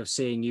the back of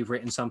seeing you've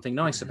written something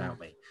nice about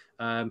me.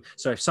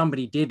 So if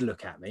somebody did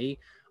look at me,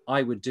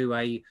 I would do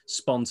a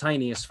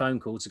spontaneous phone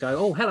call to go,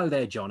 oh, hello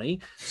there, Johnny.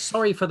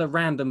 Sorry for the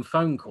random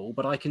phone call,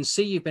 but I can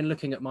see you've been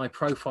looking at my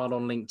profile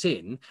on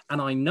LinkedIn,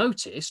 and I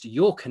noticed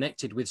you're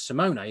connected with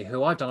Simone,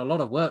 who I've done a lot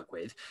of work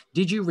with.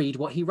 Did you read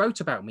what he wrote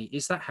about me?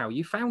 Is that how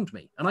you found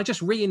me? And I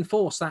just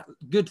reinforce that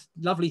good,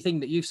 lovely thing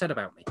that you've said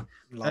about me.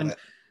 Love it.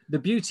 The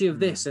beauty of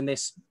this and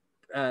this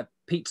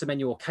pizza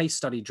menu or case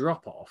study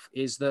drop-off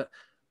is that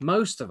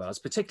most of us,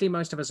 particularly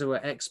most of us who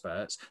are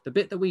experts, the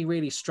bit that we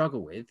really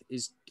struggle with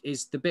is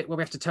the bit where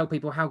we have to tell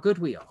people how good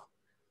we are.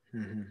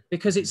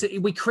 Because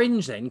we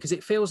cringe then, because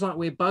it feels like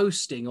we're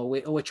boasting or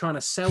we're trying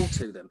to sell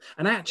to them.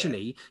 And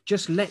actually,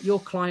 just let your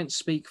clients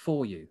speak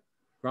for you,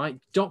 right?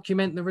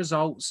 Document the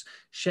results,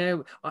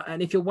 share.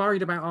 And if you're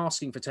worried about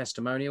asking for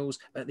testimonials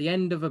at the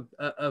end of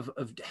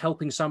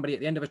helping somebody, at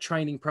the end of a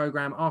training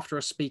program, after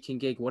a speaking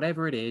gig,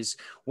 whatever it is,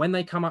 when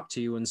they come up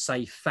to you and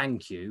say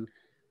thank you,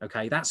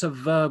 okay, that's a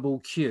verbal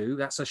cue.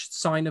 That's a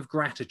sign of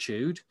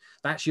gratitude.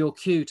 That's your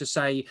cue to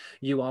say,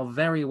 you are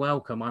very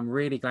welcome. I'm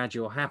really glad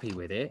you're happy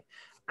with it.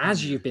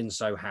 As you've been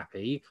so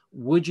happy,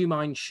 would you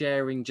mind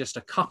sharing just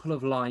a couple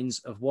of lines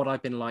of what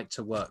I've been like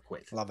to work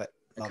with? Love it.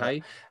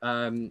 Okay.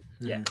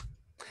 Yeah.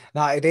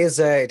 Now it is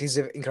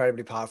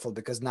incredibly powerful,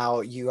 because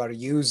now you are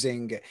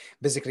using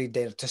basically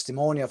the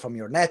testimonial from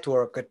your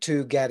network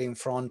to get in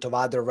front of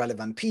other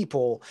relevant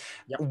people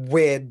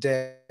with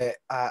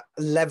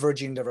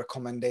leveraging the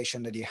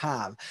recommendation that you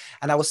have.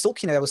 And I was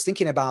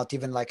thinking about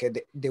even like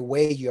the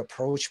way you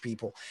approach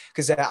people,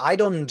 because I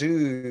don't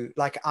do,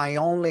 like, I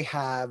only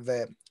have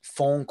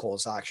phone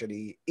calls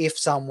actually if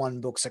someone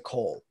books a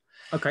call.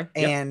 Okay.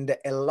 And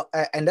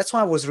that's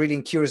why I was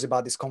really curious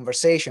about this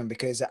conversation,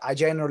 because I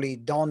generally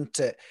don't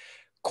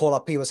call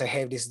up people and say,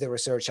 hey, this is the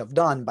research I've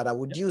done, but I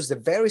would use the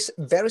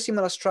very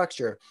similar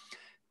structure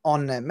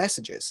on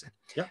messages,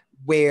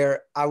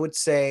 where I would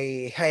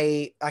say,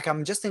 hey, like,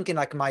 I'm just thinking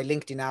like my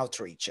LinkedIn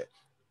outreach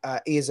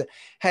is,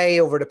 hey,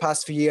 over the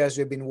past few years,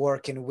 we've been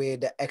working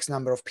with X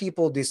number of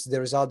people. This is the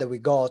result that we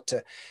got.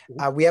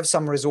 We have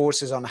some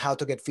resources on how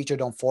to get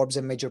featured on Forbes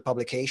and major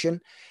publication.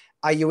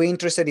 Are you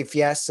interested? If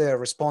yes,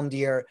 respond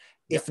here.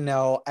 If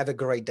no, have a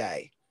great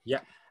day. Yeah.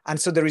 And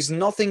so there is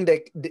nothing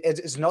that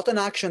it's not an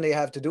action they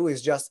have to do.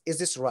 It's just, is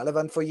this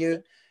relevant for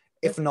you?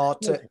 If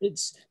not,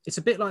 it's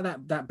a bit like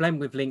that blend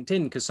with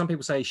LinkedIn, because some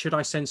people say, should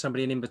I send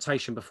somebody an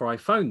invitation before I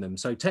phone them?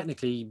 So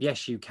technically,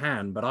 yes, you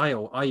can, but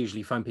I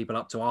usually phone people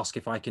up to ask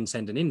if I can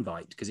send an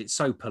invite, because it's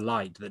so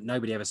polite that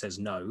nobody ever says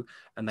no,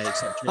 and they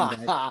accept your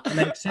invite, and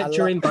they accept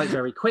your invite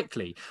very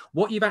quickly.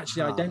 What you've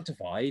actually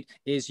identified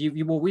is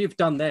what we've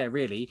done there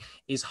really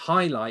is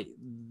highlight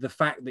the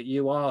fact that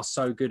you are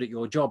so good at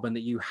your job and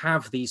that you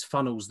have these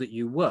funnels that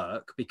you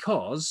work,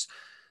 because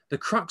the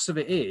crux of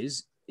it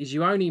is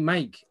you only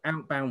make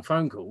outbound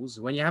phone calls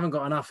when you haven't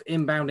got enough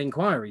inbound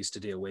inquiries to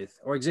deal with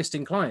or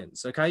existing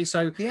clients. Okay.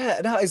 So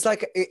yeah, no, it's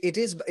like, it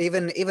is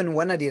even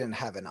when I didn't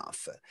have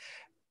enough,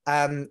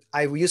 I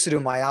used to do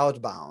my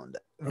outbound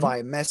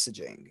via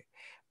messaging,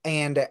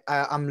 and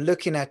I'm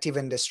looking at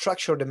even the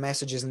structure of the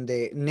messages and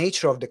the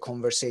nature of the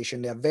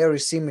conversation. They're very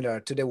similar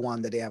to the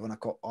one that they have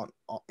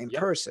in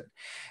person,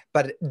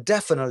 but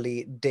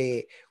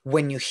definitely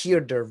when you hear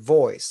their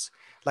voice,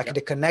 like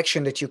the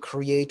connection that you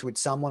create with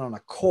someone on a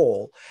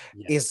call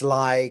is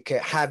like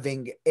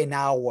having an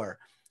hour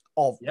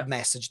of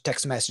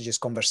text messages,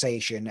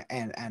 conversation,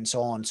 and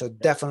so on. So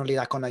definitely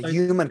like on a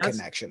human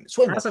connection, it's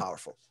way more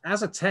powerful.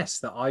 As a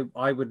test that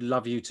I would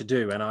love you to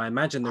do, and I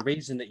imagine the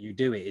reason that you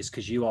do it is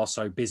because you are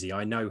so busy.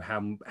 I know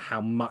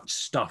how much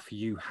stuff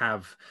you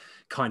have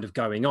kind of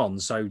going on,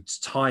 so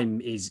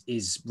time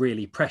is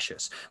really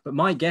precious. But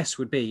my guess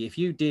would be, if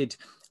you did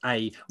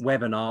a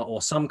webinar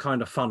or some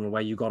kind of funnel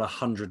where you got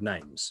 100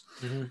 names,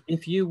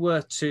 if you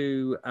were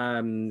to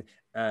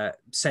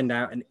send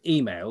out an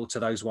email to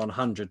those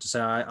 100 to say,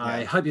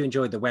 I hope you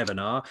enjoyed the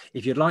webinar.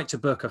 If you'd like to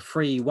book a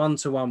free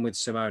one-to-one with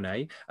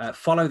Simone,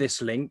 follow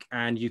this link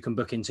and you can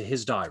book into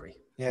his diary.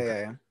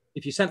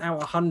 If you sent out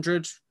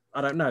 100,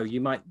 I don't know,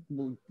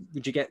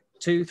 would you get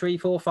 2, 3,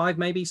 4, 5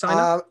 maybe sign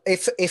up?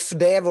 If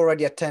they have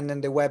already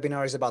attended the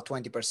webinar, is about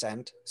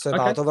 20%. So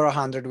about over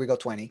 100, we got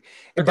 20.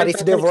 But if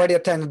they've already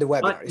attended the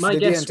webinar, if they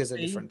didn't, it's a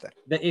different thing.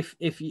 That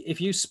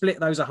if you split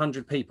those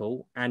 100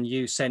 people and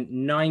you sent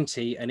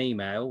 90 an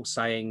email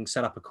saying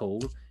set up a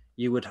call,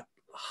 you would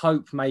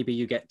hope maybe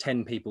you get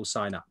 10 people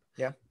sign up.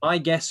 My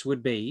guess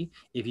would be,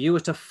 if you were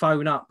to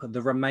phone up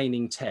the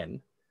remaining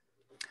 10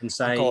 and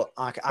say,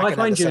 I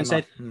phoned you and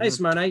said, hey,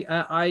 Simone,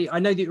 I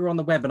know that you were on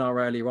the webinar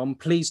earlier on.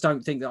 Please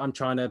don't think that I'm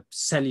trying to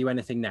sell you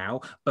anything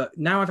now, but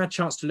now I've had a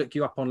chance to look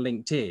you up on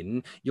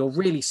LinkedIn. You're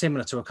really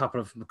similar to a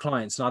couple of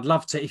clients, and I'd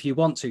love to, if you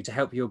want to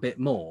help you a bit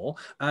more.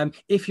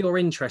 If you're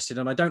interested,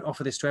 and I don't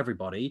offer this to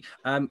everybody,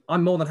 I'm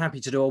more than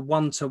happy to do a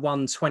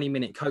one-to-one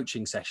 20-minute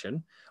coaching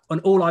session. And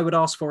all I would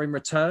ask for in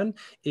return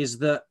is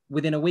that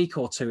within a week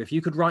or two, if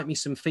you could write me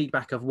some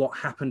feedback of what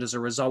happened as a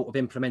result of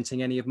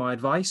implementing any of my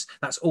advice,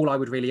 that's all I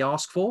would really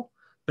ask for.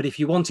 But if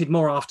you wanted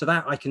more after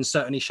that, I can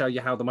certainly show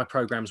you how my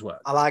programs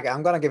work. I like it.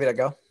 I'm going to give it a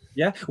go.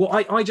 Yeah. Well,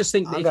 I just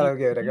think that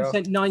if you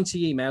sent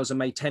 90 emails and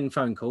made 10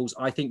 phone calls,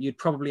 I think you'd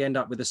probably end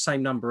up with the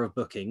same number of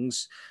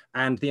bookings,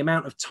 and the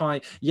amount of time.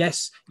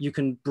 Yes, you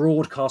can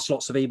broadcast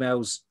lots of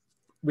emails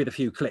with a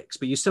few clicks,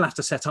 but you still have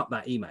to set up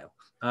that email.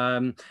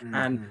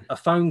 And a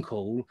phone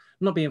call,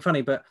 not being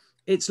funny, but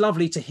it's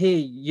lovely to hear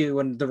you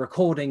and the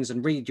recordings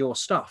and read your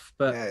stuff,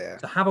 but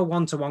to have a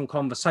one-to-one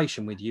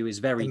conversation with you is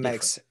very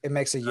different. It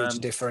makes a huge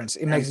difference.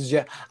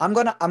 I'm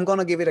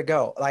gonna give it a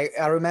go. Like,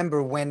 I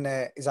remember when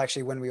is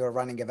actually when we were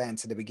running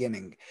events at the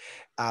beginning,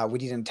 we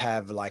didn't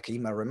have like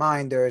email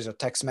reminders or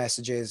text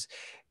messages.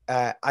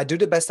 I do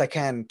the best I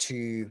can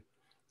to,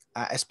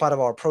 as part of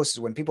our process,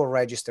 when people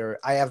register,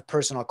 I have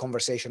personal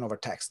conversation over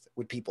text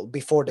with people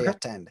before they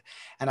attend,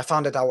 and I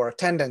found that our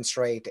attendance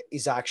rate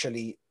is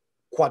actually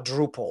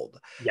quadrupled.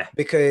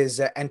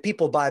 Because and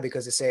people buy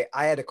because they say,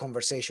 I had a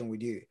conversation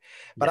with you.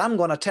 But I'm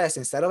gonna test,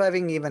 instead of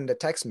having even the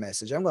text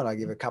message, I'm gonna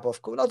give a couple of,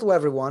 not to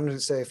everyone,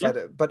 say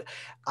but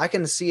I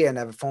can see and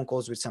have phone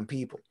calls with some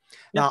people.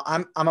 Now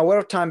I'm aware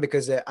of time,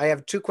 because I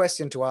have 2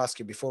 questions to ask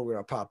you before we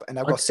wrap up, and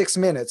I've got 6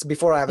 minutes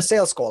before I have a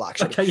sales call,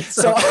 actually.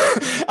 So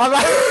I'm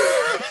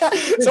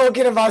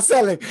talking about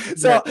selling.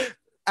 So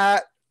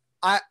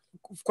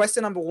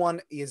question number 1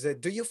 is,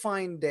 do you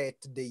find that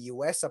the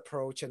US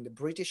approach and the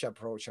British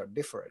approach are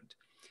different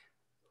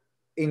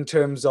in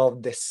terms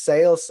of the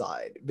sales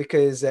side?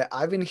 Because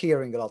I've been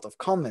hearing a lot of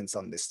comments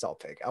on this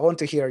topic. I want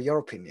to hear your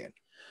opinion.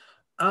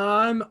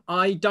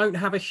 I don't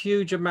have a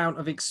huge amount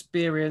of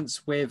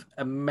experience with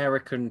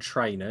American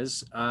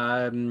trainers,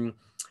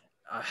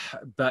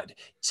 but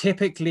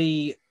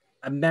typically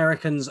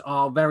Americans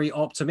are very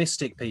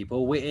optimistic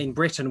people. In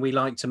Britain, we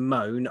like to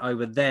moan.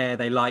 Over there,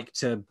 they like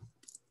to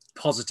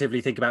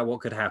positively think about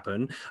what could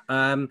happen.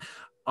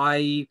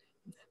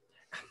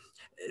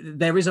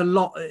 There is a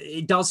lot,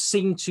 it does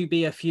seem to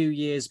be a few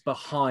years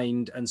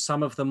behind, and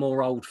some of the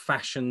more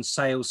old-fashioned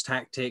sales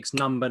tactics,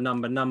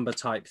 number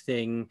type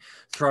thing,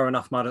 throw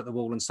enough mud at the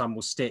wall and some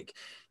will stick,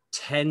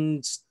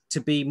 tends to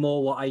be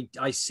more what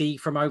I see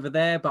from over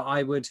there. But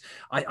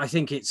I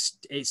think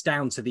it's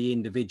down to the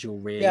individual,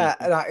 really.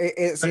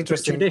 It's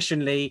interesting. But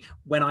traditionally,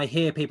 when I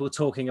hear people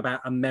talking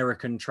about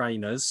American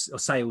trainers or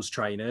sales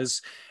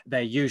trainers,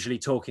 they're usually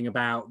talking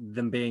about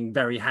them being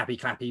very happy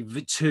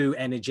clappy, too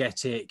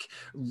energetic,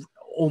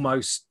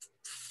 almost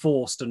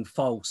forced and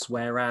false,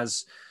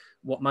 whereas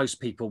what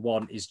most people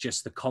want is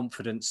just the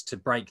confidence to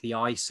break the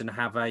ice and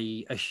have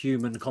a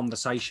human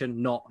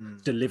conversation, not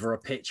deliver a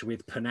pitch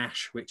with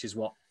panache, which is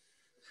what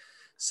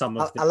some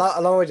of I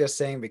love what you're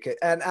saying, because,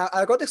 and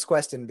I got this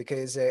question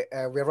because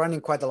we're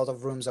running quite a lot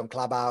of rooms on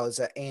Clubhouse,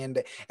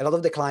 and a lot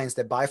of the clients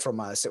that buy from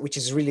us, which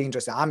is really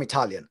interesting. I'm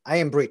Italian, I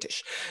am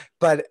British,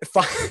 but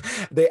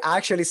they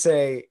actually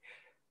say,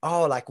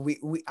 oh, like we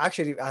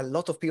actually, a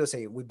lot of people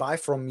say we buy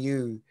from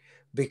you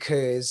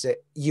because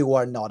you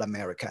are not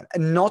American.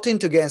 And not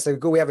into against,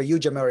 we have a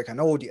huge American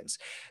audience,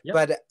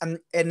 but and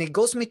it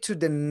goes me to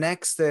the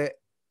next,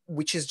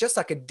 which is just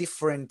like a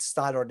different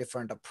style or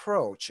different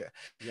approach.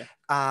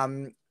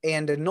 And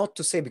not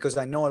to say, because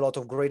I know a lot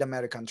of great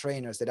American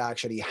trainers that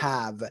actually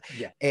have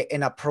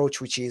an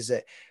approach which is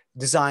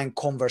design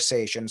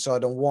conversation. So I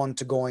don't want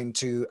to go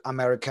into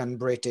American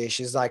British.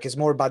 It's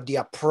more about the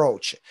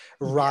approach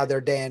rather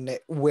than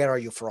where are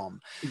you from.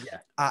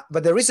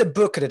 But there is a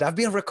book that I've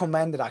been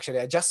recommended, actually.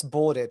 I just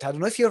bought it. I don't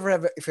know if you've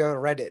ever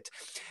read it.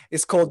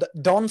 It's called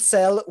Don't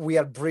Sell, We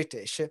Are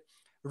British: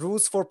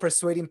 Rules for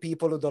Persuading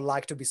People Who Don't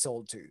Like to Be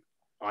Sold To.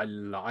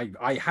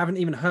 I haven't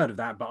even heard of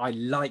that, but I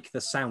like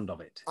the sound of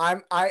it.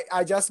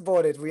 I just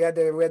bought it. We had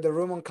the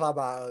room on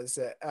Clubhouse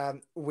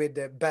with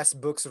the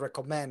best books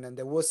recommend, and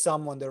there was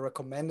someone that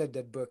recommended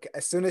that book.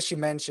 As soon as she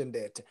mentioned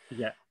it,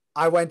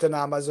 I went on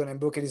Amazon and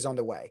book it is on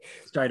the way.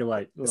 Straight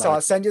away. So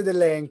I'll send you the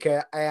link,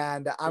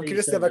 and I'm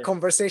curious to have a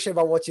conversation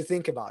about what you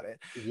think about it.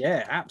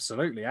 Yeah,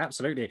 absolutely.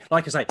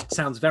 Like I say,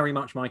 sounds very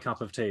much my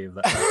cup of tea.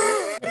 But,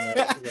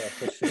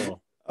 for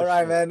sure. All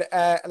right, man.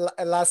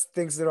 Last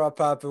things to wrap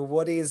up.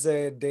 What is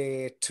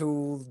the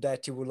tool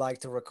that you would like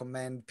to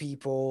recommend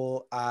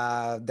people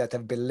that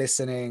have been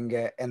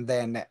listening? And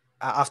then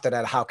after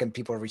that, how can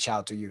people reach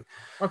out to you?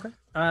 Okay.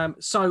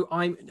 So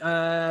I'm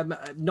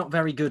not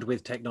very good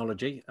with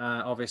technology.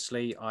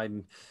 Obviously,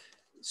 I'm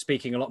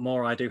speaking a lot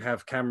more. I do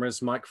have cameras,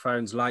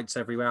 microphones, lights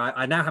everywhere.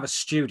 I now have a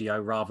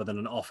studio rather than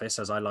an office,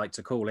 as I like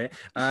to call it.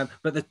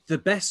 But the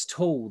best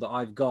tool that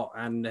I've got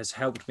and has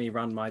helped me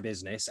run my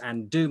business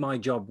and do my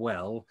job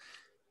well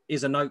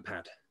is a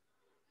notepad.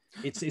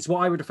 It's what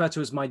I would refer to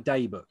as my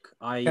day book.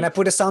 Can I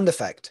put a sound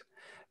effect?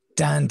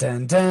 Dun,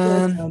 dun,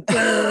 dun. Dun,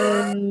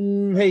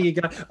 dun. Here you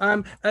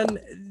go.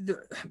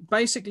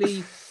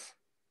 Basically,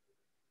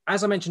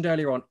 as I mentioned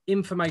earlier on,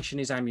 information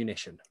is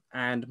ammunition.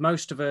 And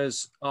most of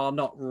us are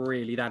not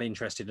really that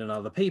interested in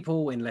other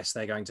people unless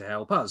they're going to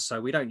help us.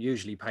 So we don't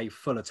usually pay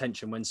full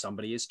attention when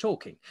somebody is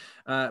talking.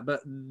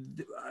 But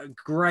a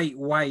great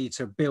way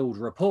to build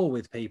rapport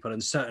with people,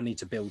 and certainly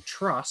to build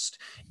trust,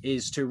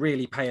 is to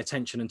really pay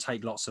attention and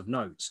take lots of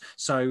notes.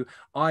 So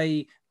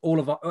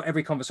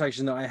every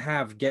conversation that I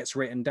have gets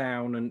written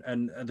down,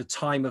 and the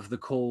time of the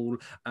call,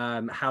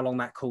 how long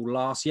that call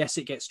lasts. Yes,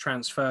 it gets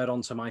transferred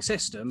onto my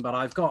system, but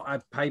I've got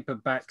a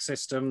paperback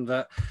system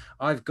that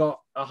I've got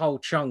a whole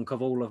chunk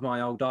of all of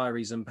my old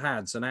diaries and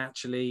pads. And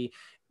actually,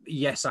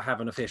 yes, I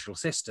have an official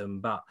system,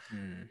 but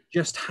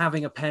just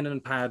having a pen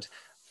and pad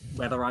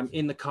whether I'm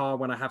in the car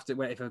when I have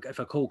to, if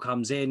a call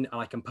comes in,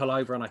 I can pull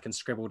over and I can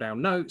scribble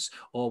down notes,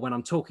 or when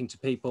I'm talking to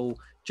people,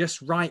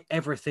 just write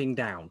everything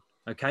down.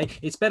 Okay.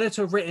 It's better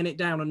to have written it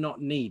down and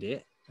not need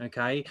it.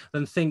 Okay,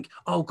 than think,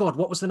 oh God,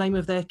 what was the name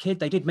of their kid?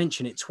 They did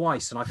mention it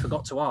twice and I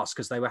forgot to ask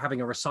because they were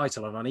having a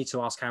recital and I need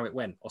to ask how it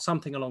went, or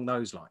something along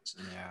those lines.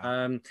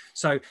 Yeah.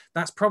 So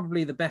that's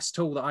probably the best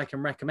tool that I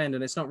can recommend,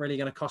 and it's not really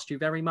going to cost you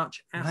very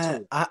much at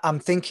all. I'm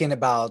thinking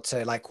about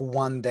like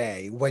one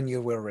day when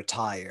you will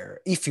retire,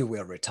 if you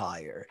will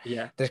retire,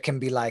 Yeah. there can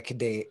be like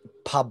the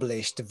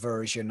published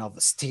version of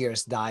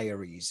Steers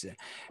Diaries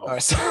Oh. or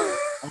so.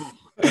 Oh,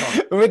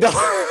 We don't.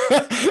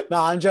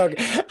 No, I'm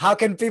joking. How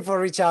can people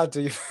reach out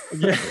to you?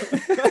 Yeah.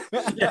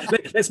 Yeah,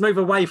 let's move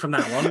away from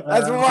that one.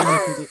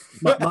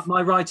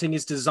 My writing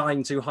is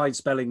designed to hide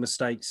spelling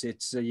mistakes.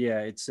 It's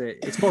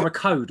more a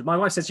code. My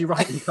wife says you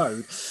write in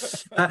code.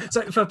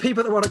 So for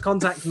people that want to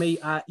contact me,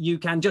 you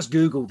can just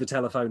Google the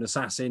Telephone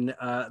Assassin.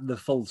 The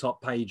full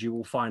top page, you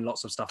will find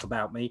lots of stuff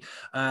about me.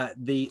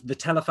 The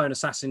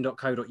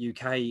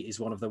telephoneassassin.co.uk is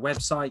one of the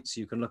websites.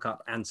 You can look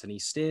up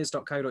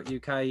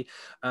anthonystears.co.uk.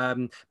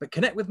 But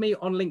connect with me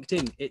on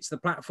LinkedIn. It's the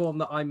platform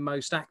that I'm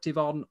most active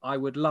on. I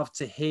would love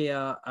to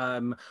hear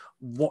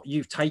what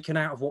you've taken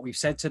out of what we've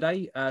said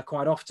today.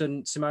 Quite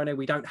often, Simone,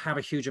 we don't have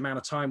a huge amount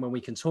of time when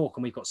we can talk,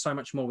 and we've got so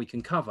much more we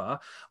can cover.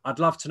 I'd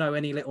love to know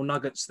any little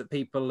nuggets that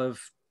people have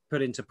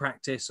put into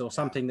practice, or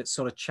something that's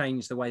sort of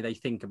changed the way they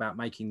think about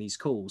making these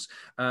calls.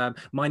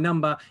 My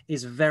number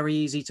is very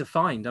easy to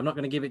find. I'm not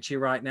going to give it to you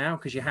right now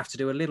because you have to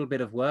do a little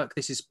bit of work.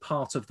 This is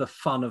part of the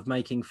fun of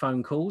making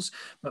phone calls,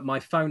 but my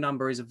phone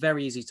number is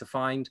very easy to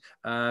find.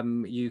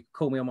 You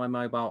call me on my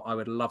mobile. I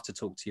would love to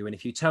talk to you. And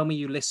if you tell me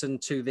you listen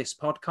to this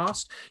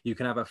podcast, you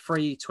can have a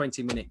free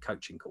 20-minute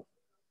coaching call.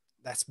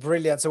 That's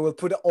brilliant. So we'll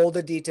put all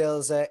the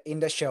details in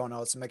the show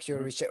notes. Make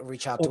sure you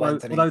reach out to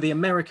Anthony. Although the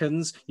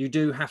Americans, you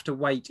do have to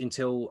wait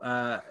until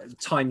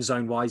time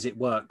zone wise it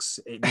works.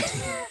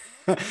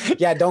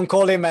 Yeah, don't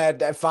call him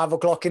at 5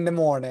 o'clock in the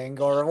morning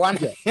or 1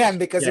 a.m.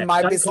 because he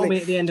might be sleeping. Don't call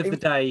me at the end of the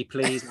day,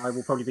 please. I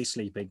will probably be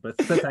sleeping, but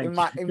thank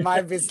you. He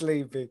might be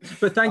sleeping.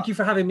 But thank you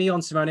for having me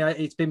on, Simone.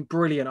 It's been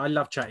brilliant. I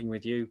love chatting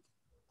with you.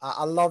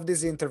 I love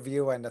this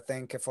interview, and I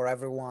think for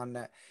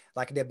everyone,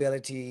 like the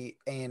ability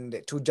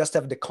and to just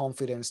have the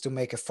confidence to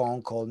make a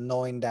phone call,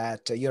 knowing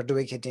that you're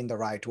doing it in the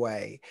right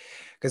way.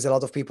 Because a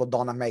lot of people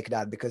don't make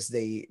that because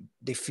they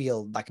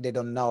feel like they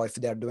don't know if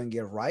they're doing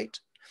it right.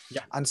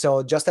 Yeah. And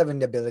so just having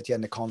the ability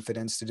and the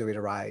confidence to do it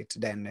right,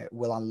 then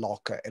will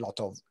unlock a lot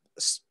of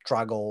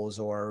struggles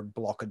or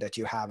block that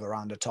you have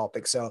around the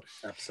topic. So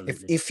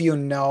if you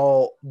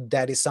know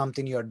that is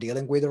something you're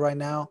dealing with right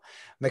now,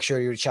 make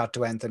sure you reach out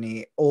to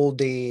Anthony. All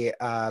the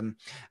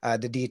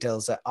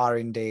details are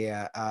in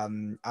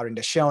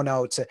the show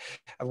notes.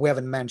 We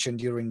haven't mentioned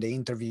during the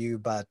interview,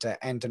 but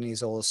Anthony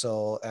is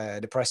also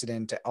the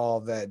president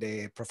of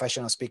the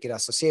Professional Speaking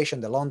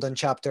Association, the London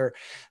chapter.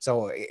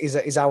 So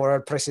is our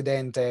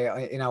president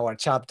in our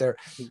chapter.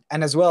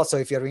 And as well, so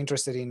if you're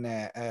interested in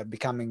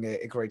becoming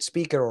a great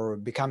speaker or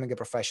becoming a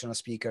professional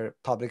speaker,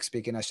 Public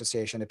Speaking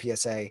Association, the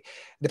PSA,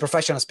 the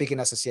Professional Speaking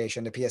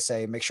Association, the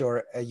PSA, make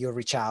sure you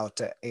reach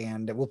out,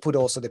 and we'll put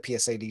also the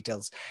PSA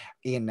details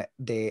in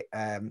the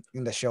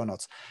show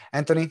notes.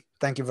 Anthony,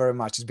 thank you very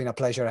much. It's been a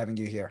pleasure having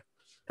you here.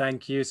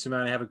 Thank you,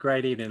 Simone. Have a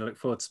great evening. I look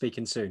forward to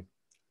speaking soon.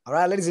 All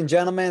right, ladies and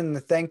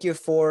gentlemen, thank you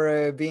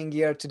for being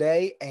here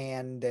today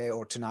and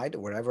or tonight,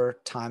 wherever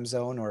time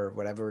zone or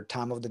whatever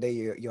time of the day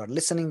you are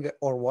listening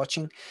or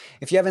watching.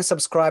 If you haven't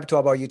subscribed to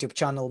our YouTube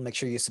channel, make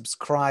sure you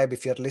subscribe.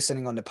 If you're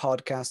listening on the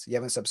podcast, you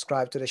haven't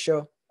subscribed to the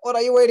show, what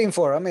are you waiting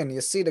for? I mean,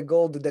 you see the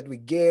gold that we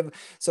give.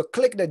 So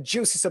click the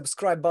juicy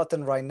subscribe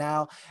button right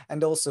now,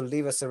 and also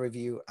leave us a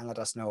review and let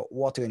us know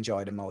what you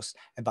enjoy the most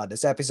about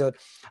this episode.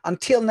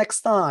 Until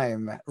next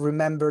time,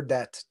 remember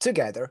that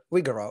together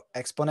we grow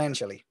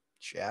exponentially.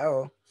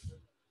 Ciao.